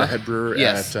Adam is the head brewer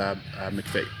Yes. at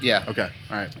McFate. Yeah. Okay.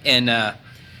 All right. And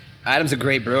Adam's a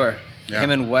great brewer. Yeah.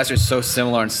 Him and Wes are so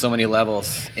similar on so many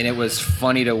levels, and it was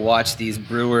funny to watch these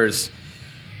brewers,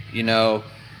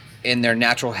 in their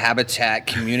natural habitat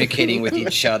communicating with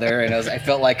each other. And I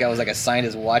felt like I was like a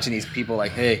scientist watching these people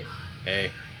like, hey,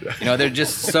 they're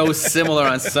just so similar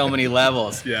on so many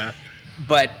levels. Yeah.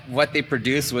 But what they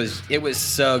produced was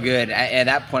so good. At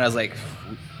that point, I was like,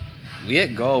 we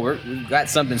at Goal, we've got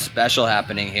something special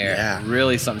happening here. Yeah.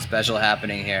 Really something special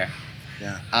happening here.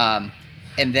 Yeah.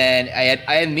 And then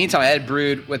in the meantime, I had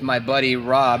brewed with my buddy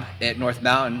Rob at North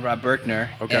Mountain, Rob Berkner.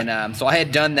 Okay. And so I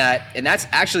had done that. And that's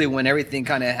actually when everything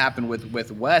kind of happened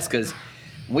with Wes, because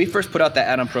when we first put out that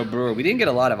Adam Pro Brewer, we didn't get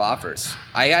a lot of offers.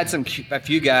 I had a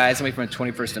few guys, somebody from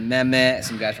the 21st Amendment,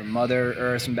 some guys from Mother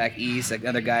Earth, some back east, like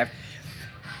another guy.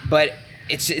 But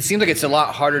it seems like it's a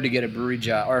lot harder to get a brewery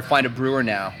job or find a brewer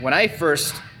now. When I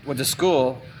first went to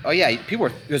school,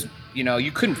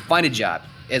 you couldn't find a job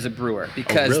as a brewer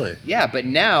because really? Yeah, but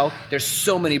now there's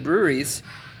so many breweries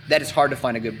that it's hard to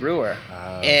find a good brewer.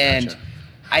 And gotcha.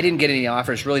 I didn't get any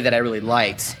offers really that I really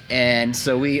liked. And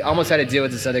so we almost had to deal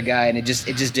with this other guy, and it just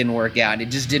didn't work out. And it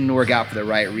just didn't work out for the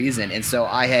right reason. And so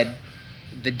I had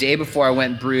the day before I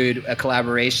went and brewed a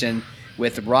collaboration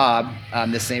with Rob,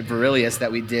 the St. Virilius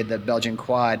that we did, the Belgian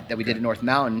quad that we did at North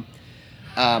Mountain.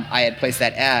 I had placed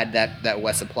that ad that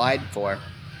Wes applied for.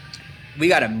 We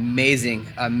got amazing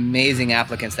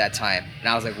applicants that time. And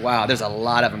I was like, wow, there's a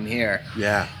lot of them here.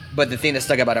 Yeah. But the thing that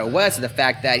stuck about Wes is the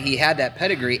fact that he had that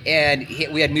pedigree and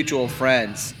we had mutual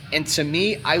friends. And to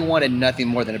me, I wanted nothing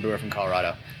more than a brewer from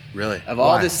Colorado. Really? Of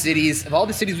all the cities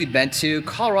we've been to,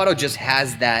 Colorado just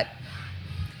has that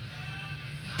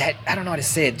I don't know how to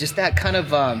say it, just that kind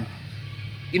of when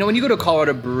you go to a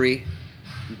Colorado brewery,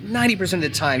 90% of the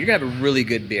time you're gonna have a really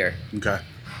good beer. Okay.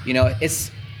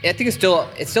 I think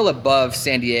it's still above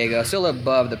San Diego, still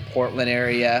above the Portland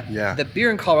area. Yeah. The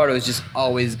beer in Colorado is just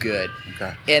always good.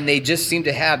 Okay. And they just seem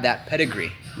to have that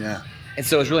pedigree. Yeah. And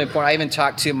so it's really important. I even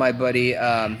talked to my buddy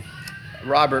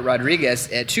Robert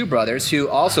Rodriguez at Two Brothers, who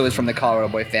also is from the Colorado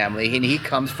Boy family, and he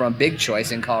comes from Big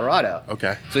Choice in Colorado.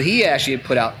 Okay. So he actually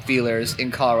put out feelers in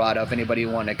Colorado if anybody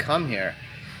wanted to come here.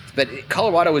 But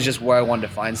Colorado was just where I wanted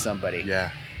to find somebody.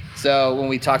 Yeah. So when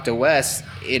we talked to Wes,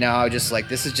 I was just like,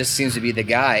 this just seems to be the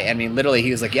guy. I mean, literally, he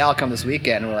was like, yeah, I'll come this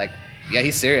weekend. And we're like, yeah,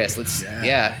 he's serious.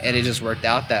 Yeah. And it just worked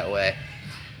out that way.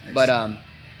 Nice.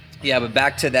 But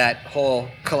back to that whole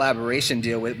collaboration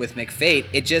deal with McFate,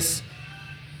 it just,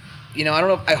 I don't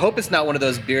know. I hope it's not one of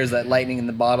those beers, that lightning in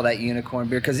the bottle, that unicorn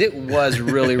beer, because it was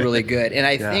really, really good. And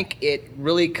I think it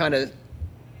really kind of,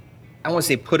 I don't want to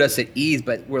say put us at ease,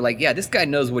 but we're like, yeah, this guy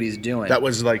knows what he's doing. That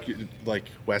was like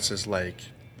Wes's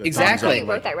exactly. He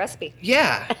wrote that recipe.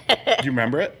 Yeah. Do you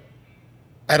remember it?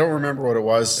 I don't remember what it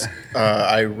was.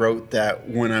 I wrote that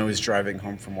when I was driving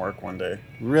home from work one day.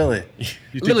 Really?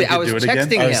 Literally, I was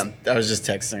texting him. I was just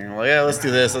texting him, like, yeah, let's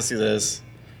do this.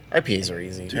 IPAs are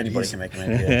easy. Dude, anybody can make an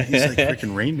IPA. He's like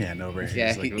freaking Rain Man over here.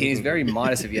 Yeah, he's very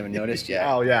modest if you haven't noticed yet.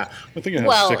 Oh, yeah. I think I have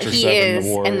Well, 6 or he 7 is,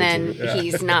 awards. and then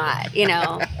he's not,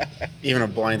 Even a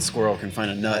blind squirrel can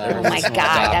find a nut. Oh my God,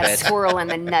 that squirrel and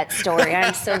the nut story.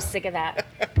 I'm so sick of that.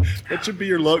 That should be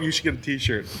your logo. You should get a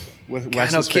T-shirt with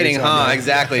Wes's No kidding, face on huh? there.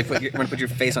 Exactly. We're going to put your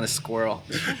face on a squirrel.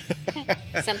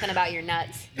 Something about your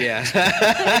nuts. Yeah.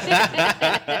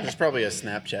 There's probably a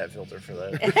Snapchat filter for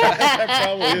that. That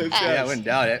probably is, yes. Yeah, I wouldn't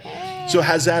doubt it. So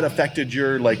has that affected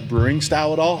your brewing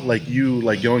style at all? Like you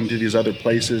going to these other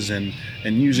places and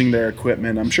using their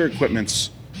equipment? I'm sure equipment's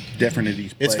different at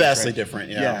each place. It's vastly right?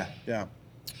 different, yeah. Yeah.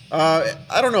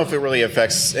 I don't know if it really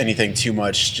affects anything too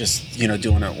much, just,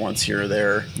 doing it once here or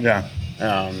there. Yeah.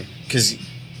 Because,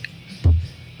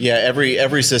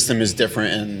 every system is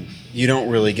different, and you don't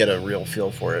really get a real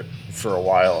feel for it for a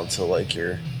while until,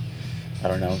 you're,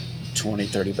 20,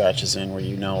 30 batches in where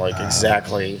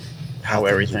exactly how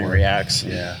everything reacts.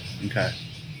 Yeah. Okay.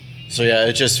 So,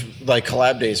 it just,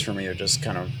 collab days for me are just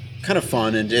kind of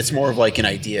fun, and it's more of an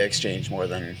idea exchange more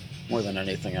than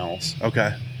anything else.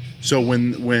 Okay. So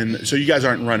so you guys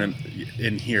aren't running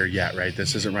in here yet, right?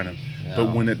 This isn't running. No.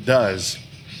 But when it does,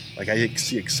 I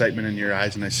see excitement in your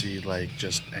eyes, and I see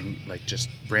just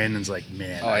Brandon's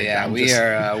man. Oh yeah,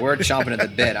 we're chomping at the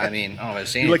bit. I mean, I don't want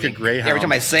to say You're anything. like a greyhound. Every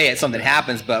time I say it, something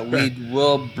happens. But we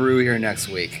will brew here next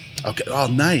week. Okay. Oh,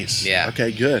 nice. Yeah.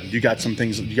 Okay, good. You got some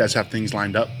things. You guys have things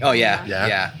lined up. Oh yeah. Yeah.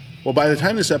 Yeah. Well, by the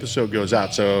time this episode goes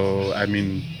out, so I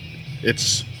mean,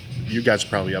 you guys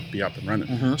will probably be up and running.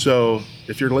 Mm-hmm. So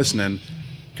if you're listening,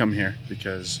 come here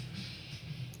because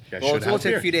you guys should we'll have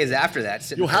take beer. a few days after that.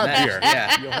 You'll have beer.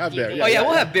 Yeah. You'll have beer. Oh yeah,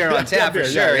 we'll have beer on tap beer, for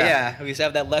sure. yeah. Yeah. We used to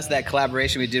have that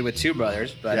collaboration we did with Two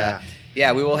Brothers, but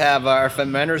Yeah. we will have our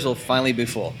fermenters will finally be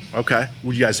full. Okay.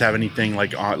 Would you guys have anything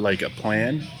like a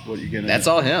plan? What are you gonna? That's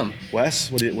all him. Wes,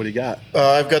 what do you got?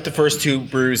 I've got the first 2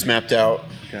 brews mapped out,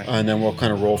 Okay. and then we'll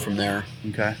kind of roll from there.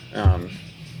 Okay.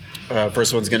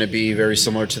 First one's going to be very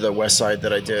similar to the West Side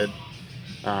that I did.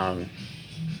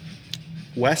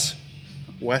 West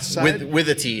Side? With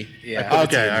a T. Yeah.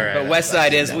 Okay, all right. But West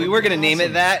Side is we were gonna name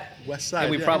it that. West Side.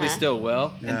 And we yeah. probably still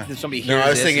will. Yeah. And somebody No, hears I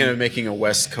was this thinking and of making a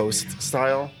West Coast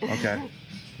style. Okay.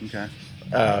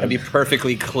 it'd be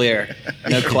perfectly clear.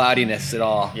 No cloudiness at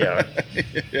all. Yeah.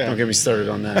 Yeah. Don't get me started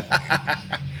on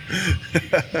that.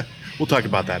 We'll talk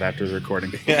about that after the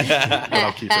recording. But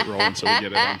I'll keep it rolling so we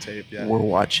get it on tape. Yeah. We're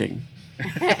watching.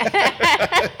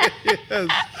 Yes.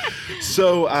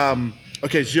 So,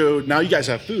 okay, so now you guys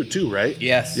have food too, right?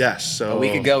 Yes. Yes. So A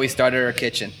week ago we started our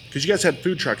kitchen. because you guys had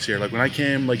food trucks here. Like when I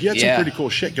came, you had Yeah. some pretty cool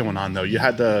shit going on though. You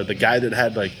had the guy that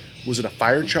had was it a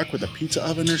fire truck with a pizza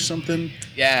oven or something?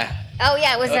 Yeah. Oh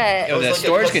yeah, it was It was a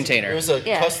storage container. It was a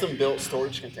Yeah. custom built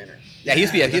storage container. Yeah, he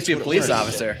used to be a That's what it police was.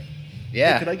 officer. Hey,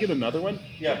 Yeah. could I get another one?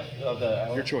 Yeah.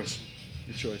 Your choice.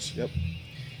 Yep.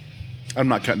 I'm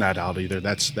not cutting that out either.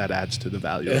 That adds to the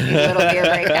value. Little beer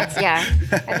break. I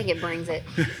think it brings it.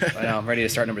 I know. I'm ready to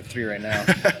start number 3 right now.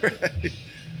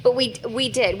 But we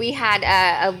did. We had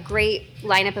a great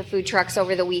lineup of food trucks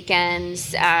over the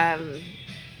weekends.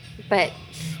 But,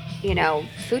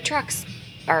 food trucks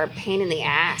are a pain in the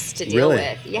ass to deal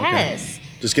with. Yes. Okay.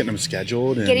 Just getting them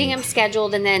scheduled. Getting them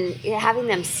scheduled and then having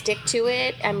them stick to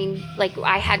it. I mean, like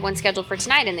I had one scheduled for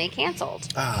tonight and they canceled.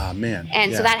 Ah, man.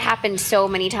 And so that happened so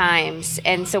many times.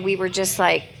 And so we were just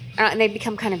like, and they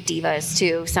become kind of divas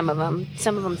too, some of them.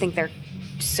 Some of them think they're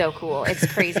so cool. It's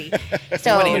crazy.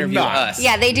 So Want to interview us?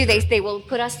 Yeah, they do. They will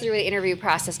put us through the interview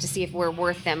process to see if we're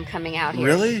worth them coming out here.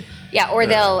 Really? Yeah, or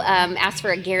they'll ask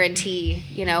for a guarantee.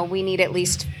 We need at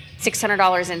least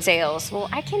 $600 in sales. Well,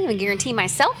 I can't even guarantee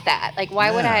myself that. Like,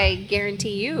 why would I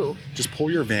guarantee you? Just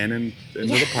pull your van into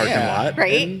the parking lot,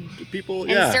 right? And people,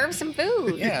 and serve some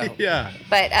food. Yeah. Yeah.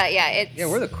 But it's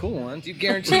we're the cool ones. You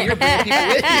guarantee you're bringing people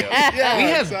with you. We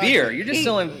have beer. You're just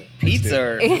selling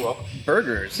pizza or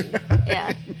burgers.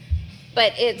 Yeah.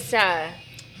 But it's so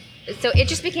it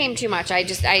just became too much. It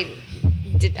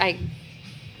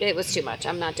was too much.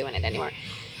 I'm not doing it anymore.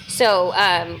 So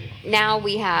now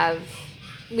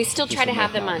we still try to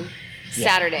have them on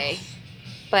Saturday,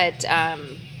 but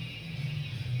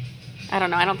I don't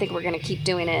know. I don't think we're going to keep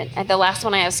doing it. The last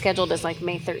one I have scheduled is like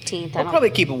May 13th. We'll probably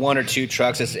keep 1 or 2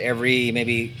 trucks just every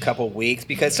maybe couple weeks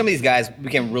because some of these guys we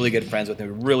became really good friends with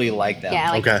and we really like them.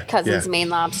 Yeah, like Cousins Maine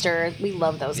Lobster. We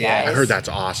love those guys. I heard that's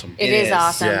awesome. It is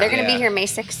awesome. Yeah. They're going to be here May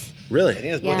 6th. Really? I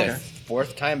think it's Yes. their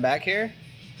 4th time back here.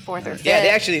 4th or 5th. Yeah,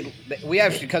 we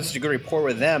actually got such a good rapport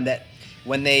with them that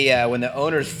when the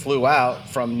owners flew out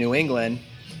from New England,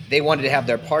 they wanted to have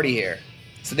their party here.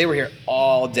 So they were here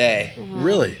all day. Mm-hmm.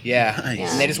 Really? Yeah.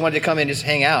 Nice. And they just wanted to come in and just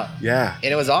hang out. Yeah.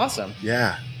 And it was awesome.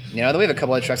 Yeah. Then we have a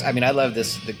couple of trucks. I mean, I love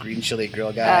the green chili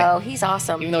grill guy. Oh, he's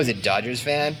awesome. Even though he's a Dodgers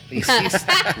fan, we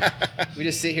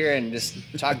just sit here and just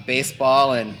talk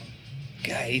baseball and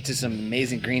God, he eats just some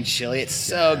amazing green chili. It's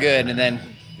so good. And then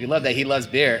we love that he loves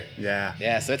beer. Yeah.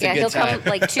 Yeah, so it's a good he'll time.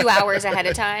 come like 2 hours ahead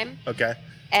of time. Okay.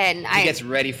 And He gets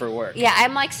ready for work. Yeah,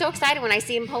 I'm like so excited when I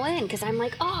see him pull in because I'm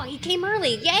like, oh, he came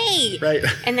early, yay! Right.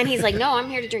 And then he's like, no, I'm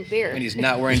here to drink beer. When he's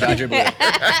not wearing Dodger blue.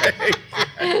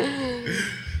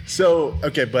 So,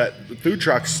 okay, but food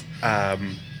trucks,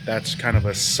 that's kind of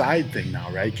a side thing now,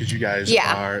 right? Because you guys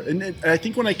are, and I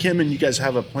think when I came in, you guys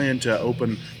have a plan to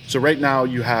open. So right now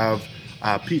you have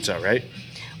pizza, right?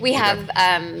 We have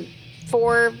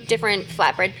 4 different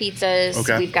flatbread pizzas.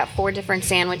 Okay. We've got 4 different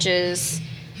sandwiches.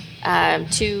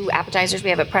 2 appetizers.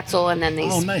 We have a pretzel and then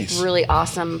these really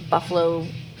awesome buffalo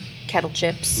kettle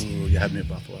chips. Ooh, you had me at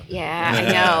buffalo.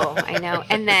 Yeah, I know.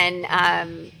 And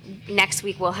then next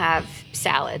week we'll have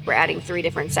salad. We're adding 3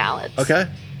 different salads. Okay,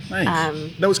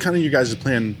 nice. That was kind of you guys'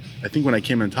 plan. I think when I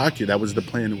came in and talked to you, that was the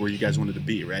plan where you guys wanted to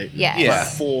be, right? Yeah. Yeah.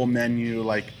 Full menu,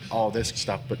 like all this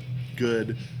stuff, but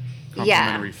good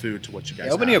complimentary food to what you guys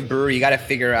Opening have. a brewery, you got to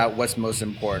figure out what's most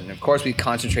important. Of course, we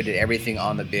concentrated everything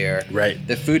on the beer. Right.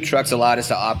 The food trucks allowed us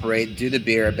to operate, do the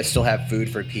beer, but still have food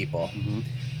for people. Mm-hmm.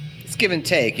 It's give and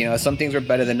take. Some things are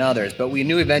better than others, but we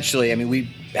knew eventually. I mean, we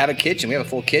have a kitchen. We have a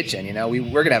full kitchen.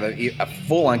 We're gonna have a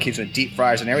full-on kitchen with deep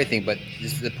fryers and everything. But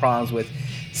just the problems with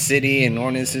city and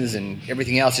ordinances and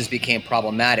everything else just became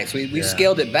problematic. So we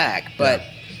scaled it back, but.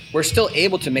 We're still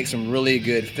able to make some really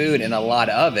good food and a lot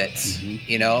of it,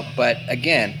 But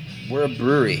again, we're a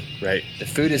brewery. Right. The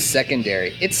food is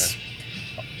secondary.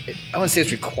 I wouldn't say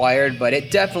it's required, but it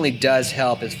definitely does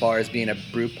help as far as being a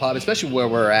brew pub, especially where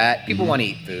we're at. People want to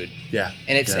eat food. Yeah.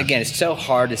 And it's so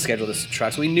hard to schedule this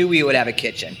trucks. We knew we would have a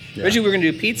kitchen. Yeah. Originally, we were going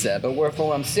to do pizza, but where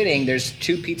I'm sitting, there's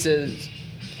 2 pizza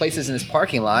places in this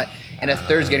parking lot, and a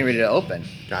third's getting ready to open.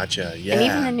 Gotcha. Yeah. And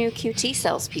even the new QT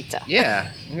sells pizza.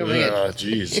 Yeah. Oh,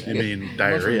 jeez. I mean,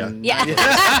 diarrhea. Yeah.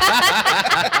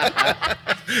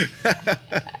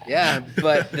 Yeah,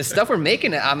 but the stuff we're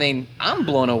making, I mean, I'm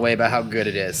blown away by how good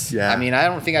it is. Yeah. I mean, I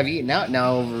don't think I've eaten out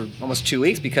now over almost 2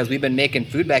 weeks because we've been making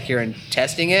food back here and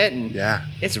testing it, and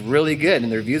it's really good, and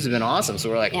the reviews have been awesome. So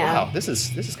we're like, wow, this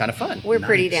is kind of fun. We're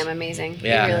pretty damn amazing.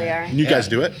 Yeah. We really are. And you guys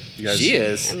do it? She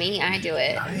is. I do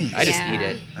it. Nice. I just eat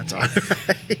it. That's awesome.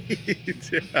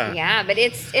 Yeah, but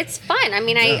it's fun. I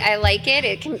mean, I like it.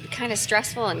 It can be kind of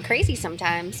stressful and crazy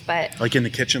sometimes, but like in the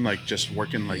kitchen, like just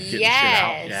working, like getting shit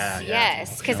out.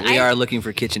 Yes, because we are looking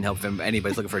for kitchen help if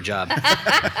anybody's looking for a job.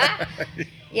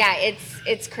 Yeah,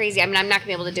 it's crazy. I mean, I'm not gonna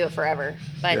be able to do it forever,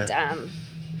 but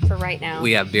for right now,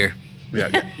 We have beer.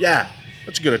 Yeah.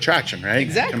 That's a good attraction, right?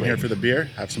 Exactly. Come here for the beer,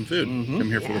 have some food. Mm-hmm. Come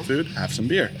here for the food, have some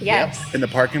beer. Yes. In the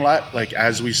parking lot, like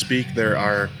as we speak, there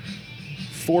are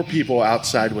 4 people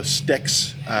outside with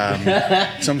sticks,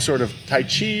 some sort of tai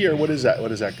chi, or what is that?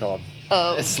 What is that called?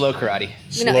 Oh, It's slow karate. no,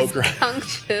 Slow it's karate. kung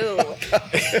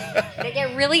fu. They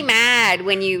get really mad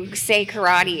when you say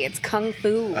karate. It's kung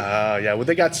fu. Yeah. Well,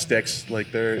 they got sticks.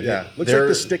 Like looks like They're-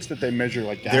 the sticks that they measure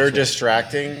like gas They're with.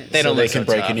 distracting. They so don't they look can so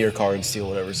break tough. into your car and steal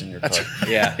whatever's in your car.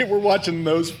 Yeah. We're watching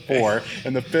those 4,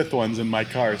 and the 5th one's in my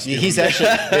car. He's actually,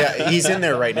 he's in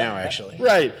there right now, actually.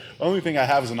 right. Only thing I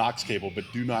have is an aux cable, but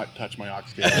do not touch my aux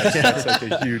cable. That's like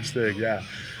a huge thing. Yeah.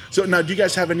 So now, do you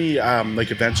guys have any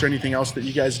like events or anything else that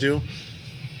you guys do?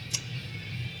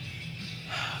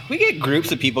 We get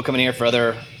groups of people coming here for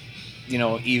other,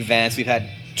 events. We've had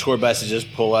tour buses just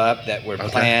pull up that were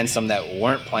planned, some that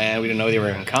weren't planned. We didn't know they were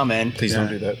even coming. Please don't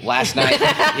do that. Last night,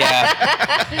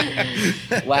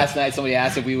 Last night, somebody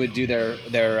asked if we would do their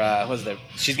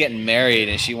she's getting married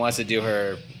and she wants to do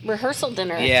her. Rehearsal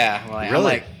dinner. Yeah. Well, I'm Really?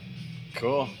 like,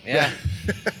 cool. Yeah.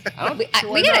 I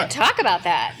don't. We gotta talk about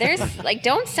that. There's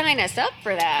don't sign us up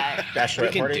for that. We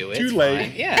Bachelorette can party? do it. Too It's late.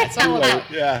 fine. Yeah. It's Too all late.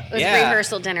 about. Yeah. It was Yeah.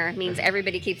 rehearsal dinner. It means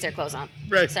everybody keeps their clothes on.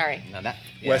 Right. Sorry. No, that.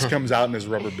 Yeah. Wes comes out in his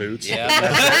rubber boots. Yeah.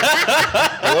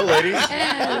 Hello, ladies.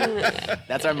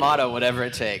 That's our motto. Whatever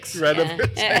it takes. Red of it.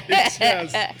 Yes.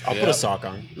 I'll put a sock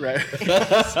on. Right.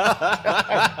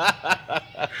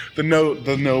 the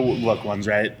no look ones,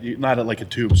 right? Not like a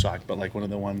tube sock, but like one of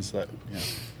the ones that.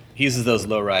 He uses those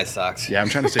low-rise socks. Yeah, I'm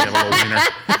trying to say I have a little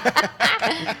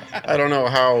wiener. I don't know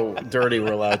how dirty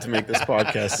we're allowed to make this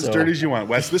podcast. As So. dirty as you want,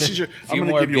 Wes. This is your. I'm Few going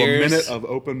to more give you a beers. minute of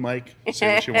open mic.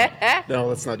 Say what you want. No,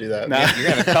 let's not do that. Nah. You're gonna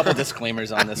have a couple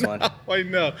disclaimers on this one. I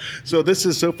know. So this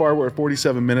is so far we're at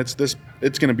 47 minutes.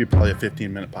 It's going to be probably a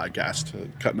 15-minute podcast,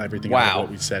 cutting everything out of Wow.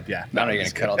 what we said. Yeah. I know you're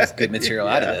gonna cut all this good material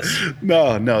out of this.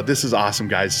 No, this is awesome,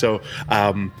 guys. So,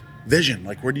 vision,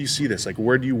 like, where do you see this? Like,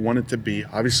 where do you want it to be?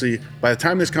 Obviously, by the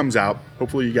time this comes out,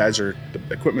 hopefully the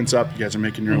equipment's up, you guys are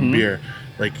making your own beer,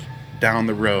 like, down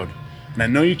the road. And I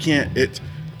know you can't, it's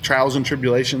trials and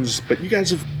tribulations, but you guys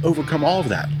have overcome all of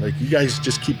that. Like, you guys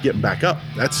just keep getting back up.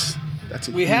 That's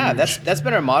a We have. huge- That's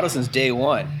been our motto since day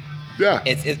one. yeah.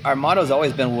 Our motto's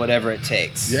always been whatever it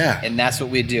takes. Yeah. And that's what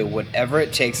we do. Whatever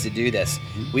it takes to do this.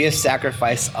 We have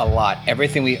sacrificed a lot.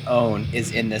 Everything we own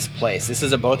is in this place. This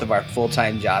is both of our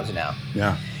full-time jobs now.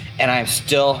 Yeah. And I'm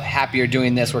still happier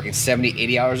doing this, working 70,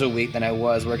 80 hours a week than I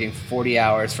was working 40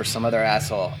 hours for some other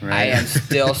asshole. Right. I am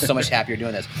still so much happier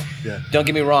doing this. Yeah. Don't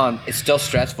get me wrong. It's still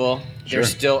stressful. Sure. There's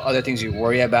still other things you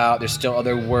worry about. There's still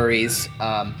other worries.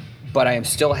 But I am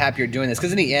still happier doing this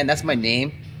because in the end, that's my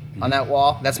name on that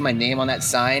wall. That's my name on that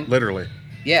sign. Literally.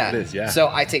 Yeah. It is, yeah. So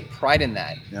I take pride in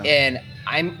that. Yeah. And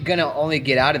I'm going to only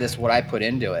get out of this what I put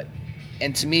into it.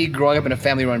 And to me, growing up in a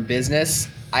family-run business,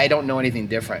 I don't know anything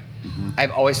different.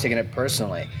 I've always taken it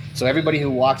personally. So everybody who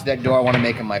walks that door, I want to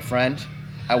make them my friend.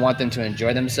 I want them to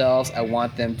enjoy themselves. I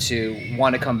want them to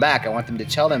want to come back. I want them to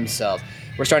tell themselves.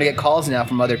 We're starting to get calls now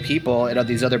from other people at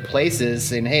these other places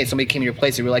saying, "Hey, somebody came to your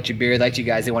place. They really liked your beer. They liked you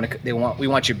guys. We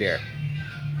want your beer."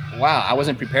 Wow, I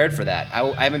wasn't prepared for that.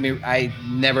 I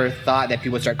never thought that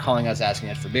people would start calling us asking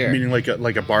us for beer. Meaning like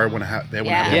a bar when they want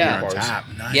to have Yeah. beer on tap.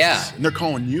 Nice. Yeah. And they're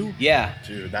calling you? Yeah.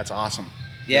 Dude, that's awesome.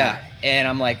 Yeah. And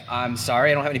I'm like, I'm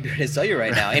sorry, I don't have any beer to sell you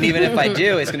right now. And even if I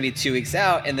do, it's going to be 2 weeks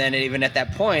out. And then even at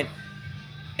that point,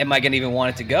 am I going to even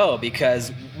want it to go?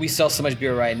 Because we sell so much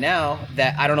beer right now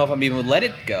that I don't know if I'm even going to let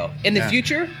it go. In the Yeah.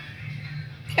 future,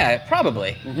 yeah,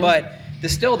 probably. But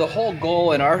the whole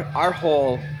goal and our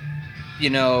whole,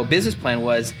 business plan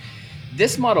was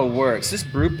this model works. This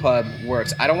brew pub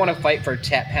works. I don't want to fight for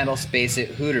tap handle space at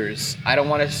Hooters. I don't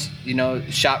want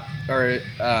to, shop or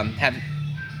have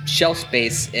shelf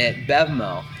space at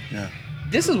Bevmo. Yeah.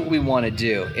 This is what we want to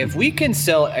do. If we can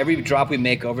sell every drop we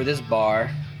make over this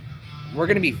bar, we're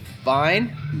going to be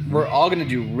fine. We're all going to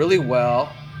do really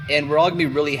well, and we're all going to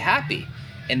be really happy.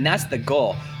 And that's the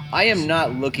goal. I am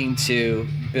not looking to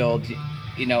build,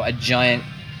 a giant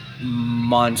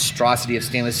monstrosity of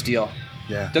stainless steel.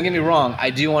 Yeah. Don't get me wrong. I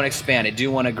do want to expand. I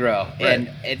do want to grow. Right.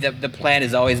 And the plan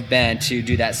has always been to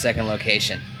do that second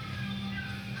location.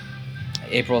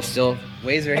 April still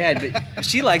waves her head, but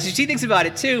she thinks about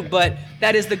it too, but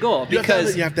that is the goal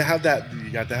because you have to have that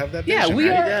yeah, vision, we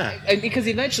right? are. Yeah. And because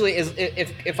eventually,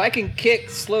 if I can kick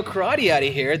slow karate out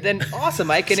of here, then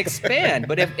awesome, I can expand.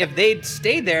 But if they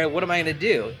stay there, what am I going to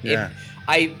do? Yeah.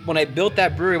 When I built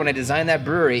that brewery, when I designed that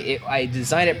brewery, I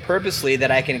designed it purposely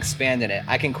that I can expand in it.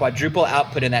 I can quadruple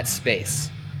output in that space,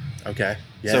 Okay.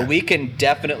 Yeah. so we can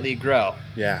definitely grow.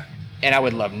 Yeah. And I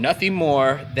would love nothing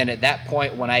more than at that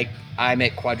point when I'm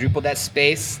at quadruple that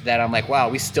space that I'm like, wow,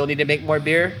 we still need to make more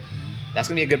beer. That's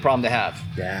gonna be a good problem to have.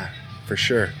 Yeah. For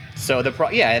sure. So at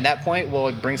that point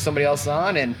we'll bring somebody else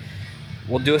on and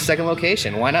we'll do a second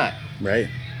location. Why not? Right.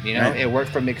 You know, It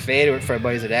worked for McFade. It worked for our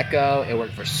buddies at Echo. It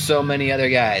worked for so many other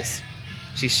guys.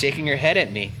 She's shaking her head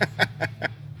at me.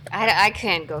 I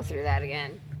can't go through that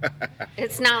again.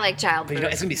 It's not like childhood.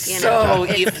 But, it's gonna be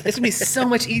it's gonna be so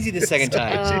much easier the second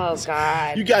time. Oh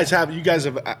God. You guys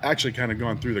have actually kind of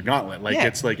gone through the gauntlet. Like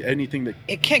it's like anything that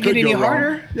it can't could get any go wrong.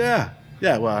 harder.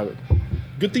 Yeah. Well,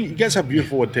 good thing you guys have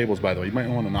beautiful wood tables, by the way. You might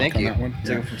want to knock on that one.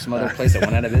 Took it from some other place that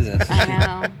went out of business. I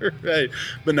know. Right,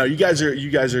 but no, you guys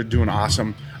are doing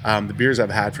awesome. The beers I've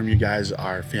had from you guys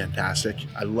are fantastic.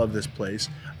 I love this place.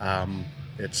 So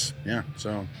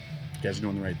you guys are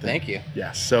doing the right thing. Thank you.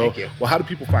 Yes. So, Thank you. Well, how do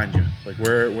people find you? Like,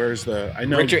 where's the? I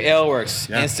know Richter Ale Works.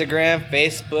 Yeah. Instagram,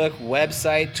 Facebook,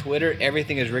 website, Twitter.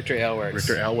 Everything is Richter Ale Works.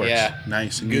 Richter Ale Works. Yeah.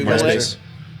 Nice. And Google MySpace.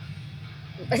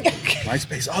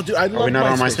 MySpace. Oh, dude, I love. Are we not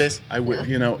on MySpace? MySpace? I would.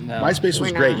 You know, No. MySpace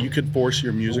was We're great. not. You could force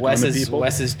your music on the people.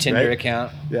 Wes's Tinder right?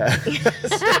 account. Yeah.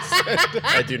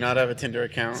 I do not have a Tinder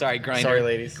account. Sorry, Grindr. Sorry,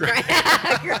 ladies.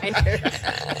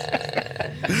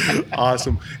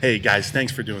 Awesome. Hey guys,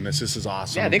 thanks for doing this. This is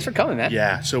awesome. Yeah, thanks for coming, man.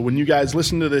 Yeah. So when you guys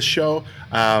listen to this show,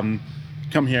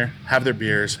 come here, have their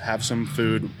beers, have some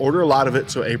food, order a lot of it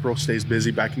so April stays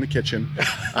busy back in the kitchen.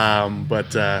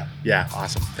 Yeah,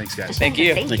 awesome. Thanks, guys. Thank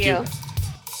you. Thank you.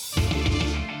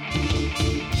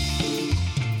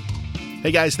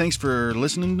 Hey guys, thanks for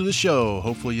listening to the show.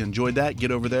 Hopefully you enjoyed that.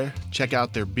 Get over there, check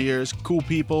out their beers, cool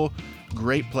people,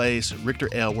 great place, Richter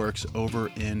Ale Works over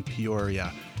in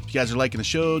Peoria. If you guys are liking the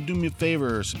show, do me a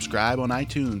favor, subscribe on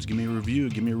iTunes, give me a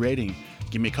review, give me a rating,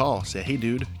 give me a call, say, hey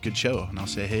dude, good show. And I'll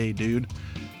say, hey dude,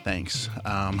 thanks.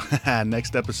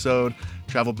 Next episode,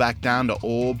 travel back down to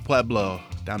Old Pueblo,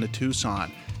 down to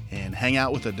Tucson, and hang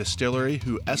out with a distillery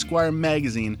who Esquire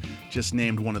Magazine just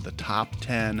named one of the top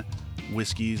 10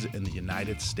 whiskeys in the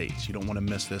United States. You don't want to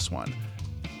miss this one.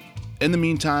 In the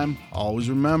meantime, always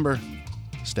remember,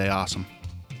 stay awesome.